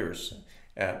East Pointers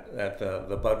at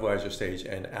the Budweiser stage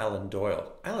and Alan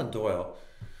Doyle. Alan Doyle,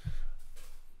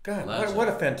 God, what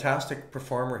a fantastic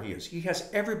performer he is. He has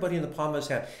everybody in the palm of his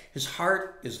hand. His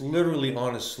heart is literally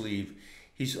on his sleeve.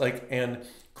 He's like, and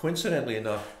coincidentally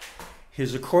enough,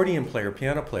 his accordion player,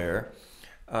 piano player,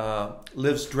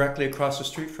 lives directly across the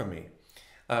street from me,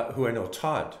 who I know,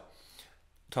 Todd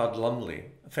Lumley,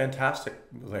 fantastic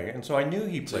player. And so I knew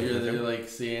he played with him. So you're like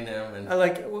seeing him,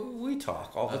 and we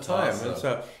talk all the time.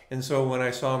 Awesome. And so when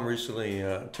I saw him recently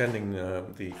attending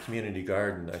the community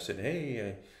garden, I said,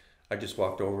 hey, I just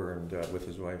walked over and with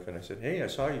his wife, and I said, hey, I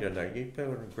saw you tonight. You put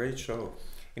on a great show.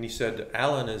 And he said,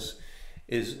 Alan is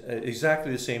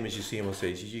exactly the same as you see him on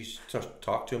stage. You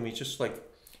talk to him, he's just like,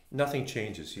 nothing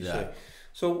changes. He's like,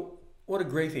 so what a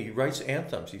great thing. He writes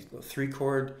anthems. He's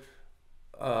 3-chord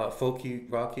folky,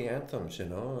 rocky anthems,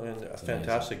 and a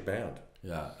fantastic band.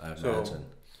 Yeah, I imagine.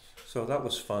 So that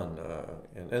was fun.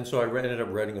 And so I ended up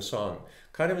writing a song,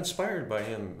 kind of inspired by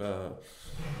him,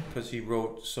 because he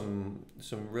wrote some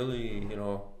really,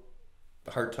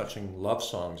 heart-touching love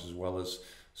songs, as well as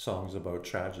songs about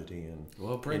tragedy and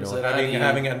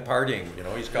having and partying.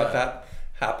 He's got that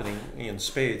happening in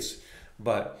spades.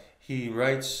 But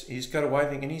he's got a wide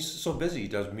thing, and he's so busy. He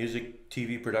does music,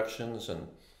 TV productions, and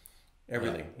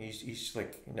everything. He's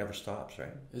like, he never stops,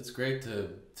 right? It's great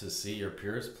to see your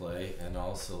peers play, and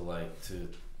also like to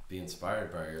be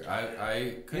inspired by your.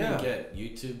 I couldn't get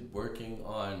YouTube working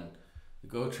on the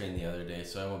Go Train the other day,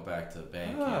 so I went back to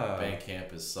Bandcamp.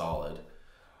 Bandcamp is solid,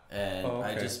 and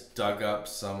I just dug up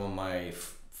some of my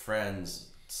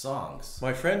friends' songs.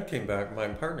 My friend came back. My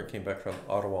partner came back from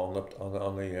Ottawa and looked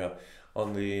on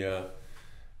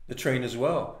the train as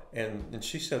well, and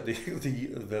she said the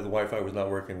Wi-Fi was not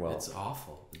working well. It's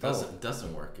awful. It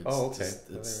doesn't work. It's okay.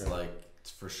 It's like it's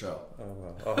for show. Oh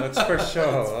well. Oh, it's for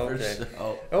show. It's okay. for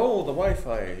show. Oh, the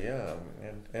Wi-Fi, yeah,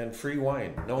 and free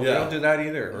wine. No, they don't do that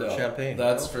either. Or champagne.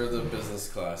 That's for the business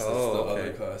class. That's the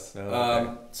other class. No,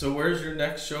 okay. So where's your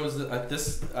next show? I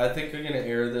think you're gonna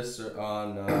air this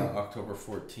on October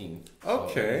 14th.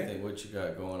 Okay. So what you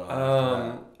got going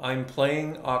on? I'm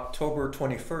playing October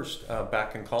 21st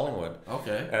back in Collingwood.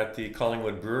 Okay. At the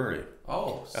Collingwood Brewery.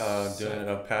 Oh. Doing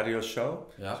a patio show.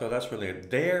 Yeah. So that's really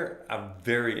it. They're a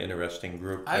very interesting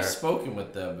group. I've spoken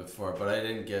with them before, but I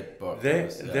didn't get booked.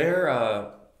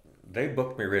 They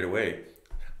booked me right away.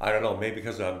 I don't know, maybe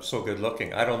because I'm so good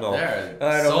looking. I don't know.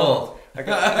 I don't know. I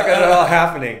got it all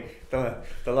happening. The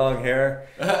long hair.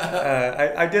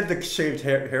 I did the shaved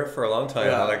hair for a long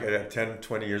time, like 10,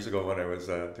 20 years ago when I was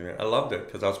doing it. I loved it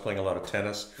because I was playing a lot of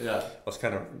tennis. Yeah. I was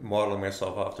kind of modeling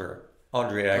myself after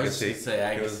Andre Agassi. I was going to say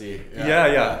Agassi.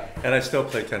 Yeah. And I still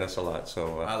play tennis a lot.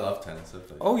 So I love tennis.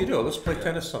 Oh, you do? Let's play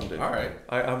tennis someday. All right.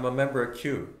 I'm a member at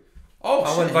Q. Oh,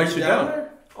 I'll invite you down there?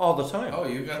 all the time. Oh,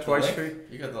 you got twice the link.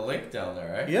 You got the link down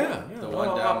there, right? Yeah. The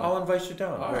one down. I'll invite you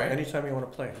down. All right. Anytime you want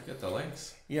to play. You got the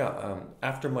links. Yeah.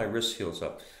 After my wrist heals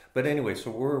up. But anyway,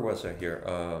 so where was I here?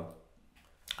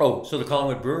 So the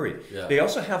Collingwood Brewery. Yeah. They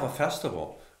also have a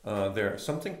festival there.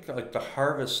 Something like the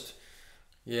Harvest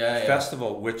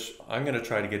Festival, which I'm going to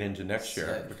try to get into next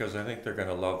year because I think they're going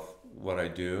to love what I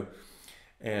do.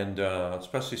 And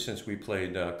especially since we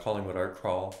played Collingwood Art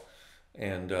Crawl.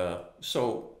 And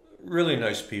so really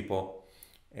nice people.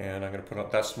 And I'm going to put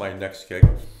up, that's my next gig.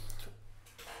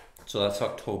 So that's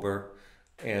October.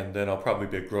 And then I'll probably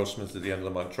be at Grossman's at the end of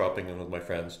the month, dropping in with my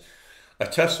friends. I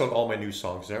test out all my new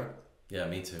songs there. Yeah,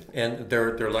 me too. And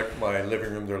they're like my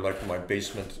living room. They're like my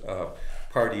basement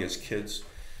party as kids.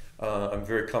 I'm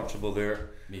very comfortable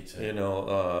there. Me too.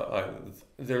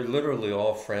 They're literally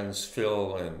all friends.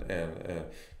 Phil and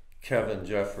Kevin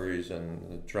Jeffries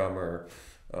and the drummer.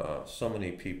 So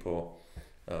many people.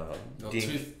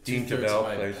 Dean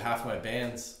Cabell plays. Half my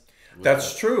band's.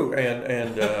 That's true,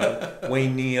 and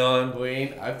Wayne Neon.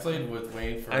 Wayne, I played with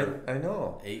Wayne for I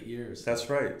know 8 years. That's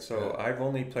right. So I've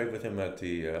only played with him at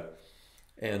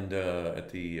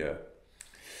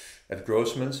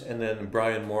Grossman's, and then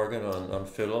Brian Morgan on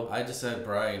fiddle. I just had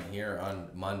Brian here on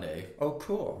Monday. Oh,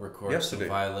 cool! Record some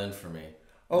violin for me.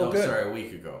 Oh, good. Sorry, a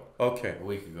week ago. Okay. A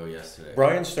week ago yesterday.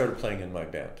 Brian started playing in my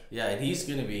band. Yeah, and he's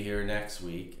going to be here next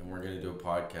week, and we're going to do a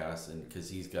podcast, and because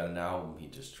he's got an album he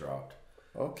just dropped.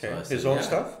 Okay. So I said, His own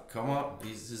stuff? Come on,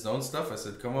 he's his own stuff. I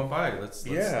said, come on by.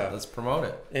 Let's promote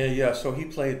it. Yeah. So he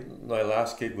played my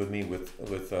last gig with me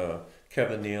with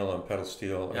Kevin Neal on pedal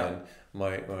steel and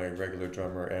my regular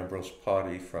drummer Ambrose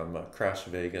Potty from Crash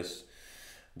Vegas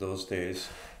those days,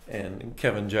 and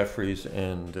Kevin Jeffries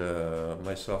and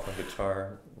myself on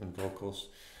guitar and vocals.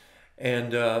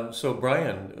 And so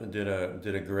Brian did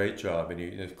a great job,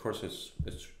 and of course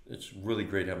it's really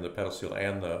great having the pedal steel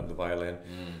and the violin,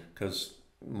 because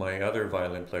my other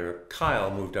violin player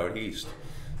Kyle moved out east.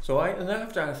 So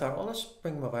after I thought, well, let's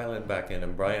bring my violin back in,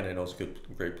 and Brian, I know, is a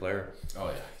great player.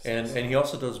 Oh yeah, and he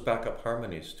also does backup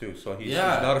harmonies too. So he's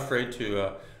not afraid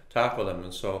to tackle them,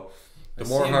 and so the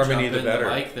more harmony, the better.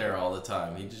 The mic there all the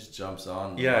time. He just jumps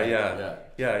on.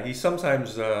 Yeah. He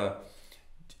sometimes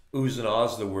oohs and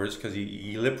ahs the words because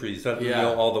he lip reads, doesn't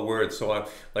know all the words. So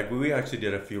we actually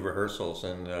did a few rehearsals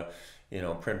and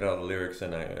printed out the lyrics,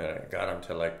 and I got him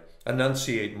to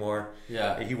enunciate more.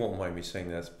 Yeah, he won't mind me saying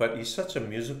this, but he's such a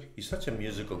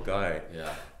musical guy.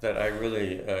 Yeah, that I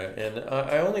really and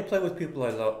I only play with people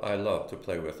I love to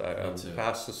play with. I'm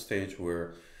past the stage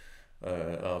where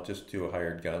I'll just do a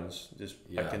hired guns.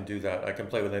 I can do that. I can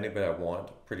play with anybody I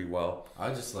want pretty well.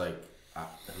 I just like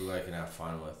who I can have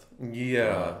fun with.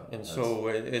 Yeah, and so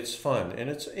it's fun, and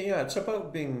it's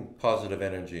about being positive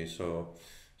energy. So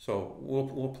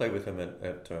we'll play with him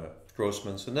at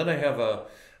Grossman's, and then I have a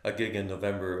gig in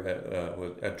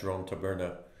November at Drone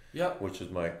Taberna. Yeah, which is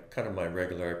my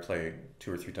regular. I play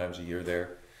 2 or 3 times a year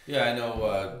there. Yeah, I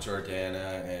know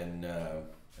Jordana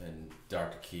and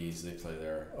Dr. Keys. They play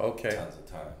there tons of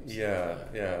times. Yeah.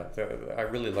 I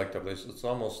really like that place. It's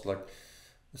almost like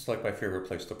my favorite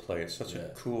place to play. It's such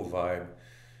a cool vibe.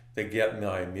 They get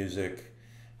my music.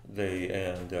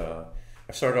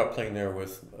 I started out playing there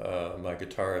with my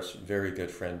guitarist, very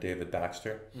good friend David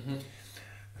Baxter,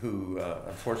 who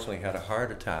unfortunately had a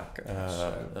heart attack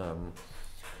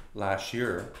last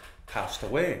year, passed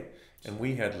away. And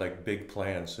we had big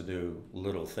plans to do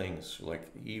little things.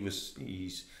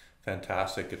 He's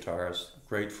fantastic guitarist,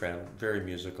 great friend, very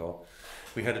musical.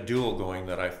 We had a duo going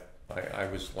that I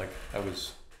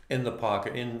was in the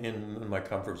pocket, in my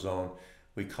comfort zone.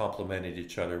 We complemented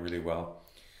each other really well.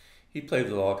 He played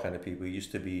with all kind of people. He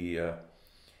used to be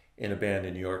in a band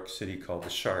in New York City called the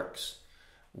Sharks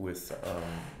with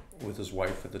his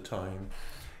wife at the time,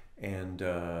 and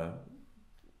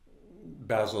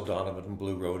Basil Donovan from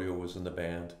Blue Rodeo was in the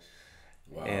band.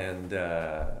 Wow. And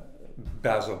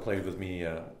Basil played with me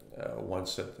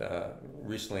once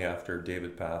recently after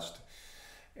David passed,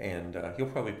 and he'll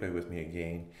probably play with me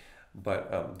again.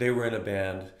 But they were in a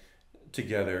band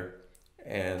together,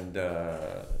 and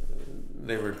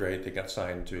they were great. They got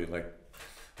signed to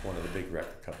one of the big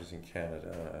record companies in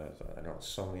Canada. I don't know,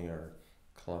 Sony or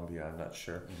Columbia, I'm not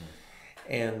sure.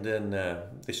 And then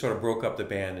they sort of broke up the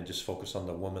band and just focused on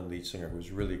the woman lead singer, who was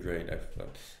really great.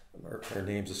 Her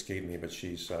name's escaped me, but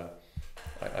she's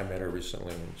I met her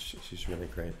recently, and she's really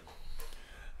great.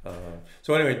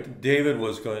 So anyway, David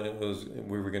we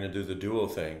were going to do the duo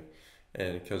thing,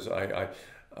 and because I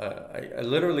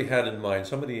literally had in mind,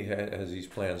 somebody has these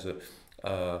plans that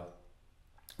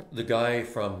the guy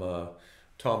from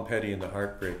Tom Petty and the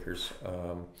Heartbreakers,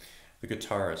 the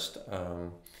guitarist.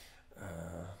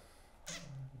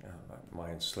 My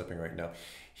mind's slipping right now.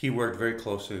 He worked very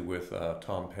closely with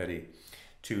Tom Petty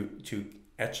to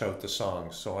etch out the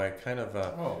songs. So I kind of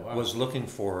was looking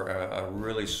for a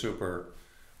really super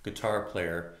guitar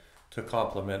player to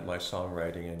complement my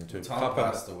songwriting and to. Tom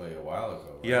passed away a while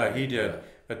ago. Right? Yeah, he did. Yeah.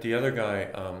 But the other guy,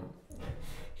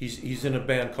 he's in a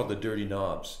band called the Dirty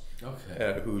Knobs.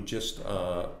 Okay. Who just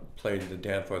played the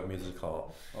Danforth Music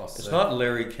Hall. Oh, it's not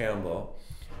Larry Campbell.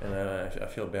 And I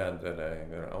feel bad that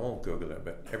I won't Google it,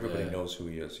 but everybody knows who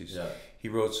he is. He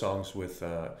wrote songs with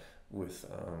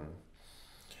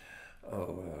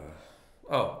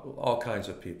all kinds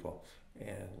of people.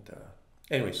 And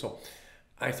anyway, so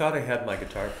I thought I had my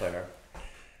guitar player,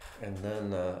 and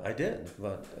then I did,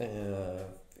 but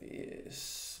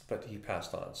he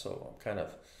passed on. So I'm kind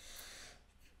of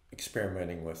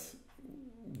experimenting with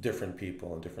different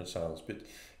people and different sounds. But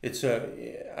it's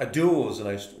a duo is a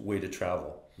nice way to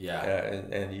travel. Yeah,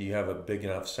 and you have a big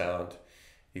enough sound.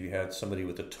 You had somebody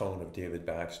with the tone of David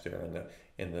Baxter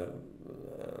and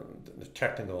the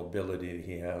technical ability that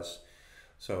he has.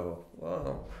 So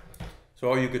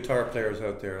all you guitar players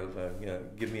out there,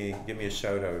 give me a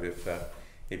shout out if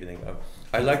you think.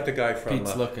 I like the guy from.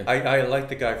 Pete's looking. I like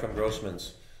the guy from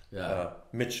Grossman's. Yeah.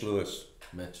 Mitch Lewis.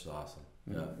 Mitch is awesome.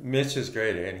 Yeah. Mitch is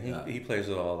great, and he plays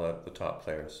with all the top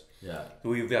players. Yeah.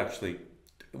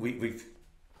 We've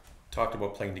talked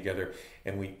about playing together,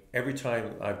 and every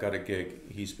time I've got a gig,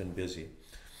 he's been busy.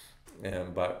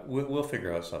 But we'll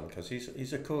figure out something because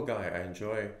he's a cool guy. I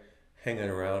enjoy hanging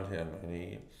around him,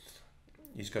 and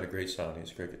he's got a great sound.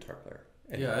 He's a great guitar player.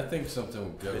 And I think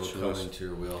something good will come into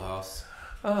your wheelhouse.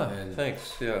 And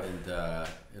thanks. Yeah, and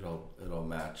it'll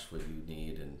match what you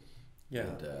need and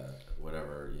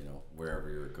whatever wherever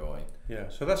you're going. Yeah,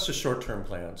 so that's the short-term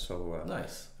plan. So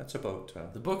nice. That's about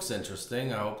the book's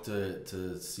interesting. I hope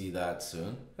to see that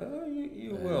soon.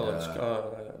 You will. It's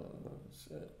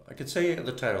I could say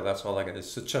the title. That's all I got.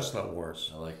 It's the Chestnut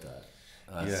Wars. I like that.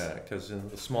 Yeah, because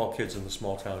the small kids in the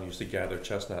small town used to gather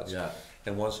chestnuts. Yeah.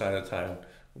 And one side of the town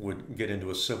would get into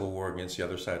a civil war against the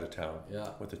other side of town. Yeah.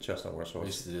 With the chestnut war. So we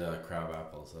used to do crab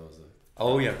apples. That was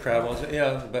crab apples.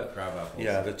 Yeah, but crab apples.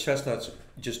 Yeah, the chestnuts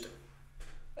just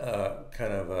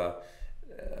kind of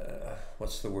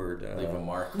what's the word? Leave a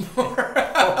mark more.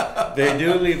 They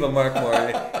do leave a mark more.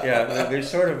 They're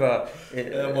sort of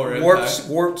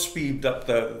warp speed up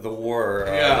the war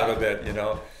a little bit,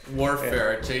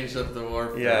 Warfare. It changed up the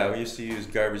warfare. Yeah, we used to use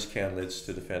garbage can lids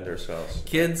to defend ourselves.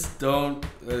 Kids don't.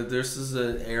 This is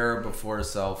an era before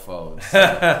cell phones. So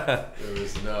there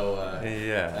was no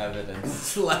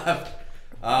evidence left.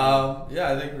 I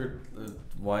think we're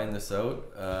winding this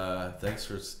out. Thanks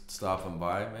for stopping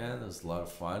by, man. It was a lot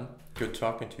of fun. Good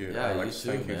talking to you. Yeah, Alex.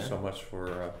 you too, Thank you so much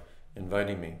for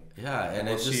inviting me. Yeah, and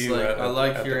it's just I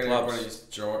like hearing everybody's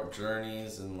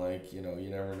journeys, and you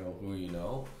never know who you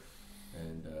know.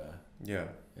 And yeah.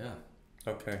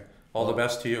 Okay. All the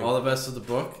best to you. All the best with the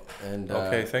book. And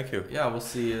okay, thank you. Yeah, we'll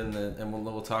see you and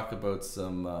we'll talk about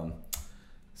some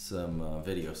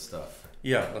video stuff.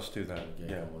 Yeah, let's do that.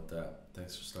 Okay, with that.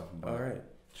 Thanks for stopping by. All right.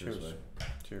 Cheers.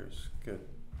 Cheers. Good.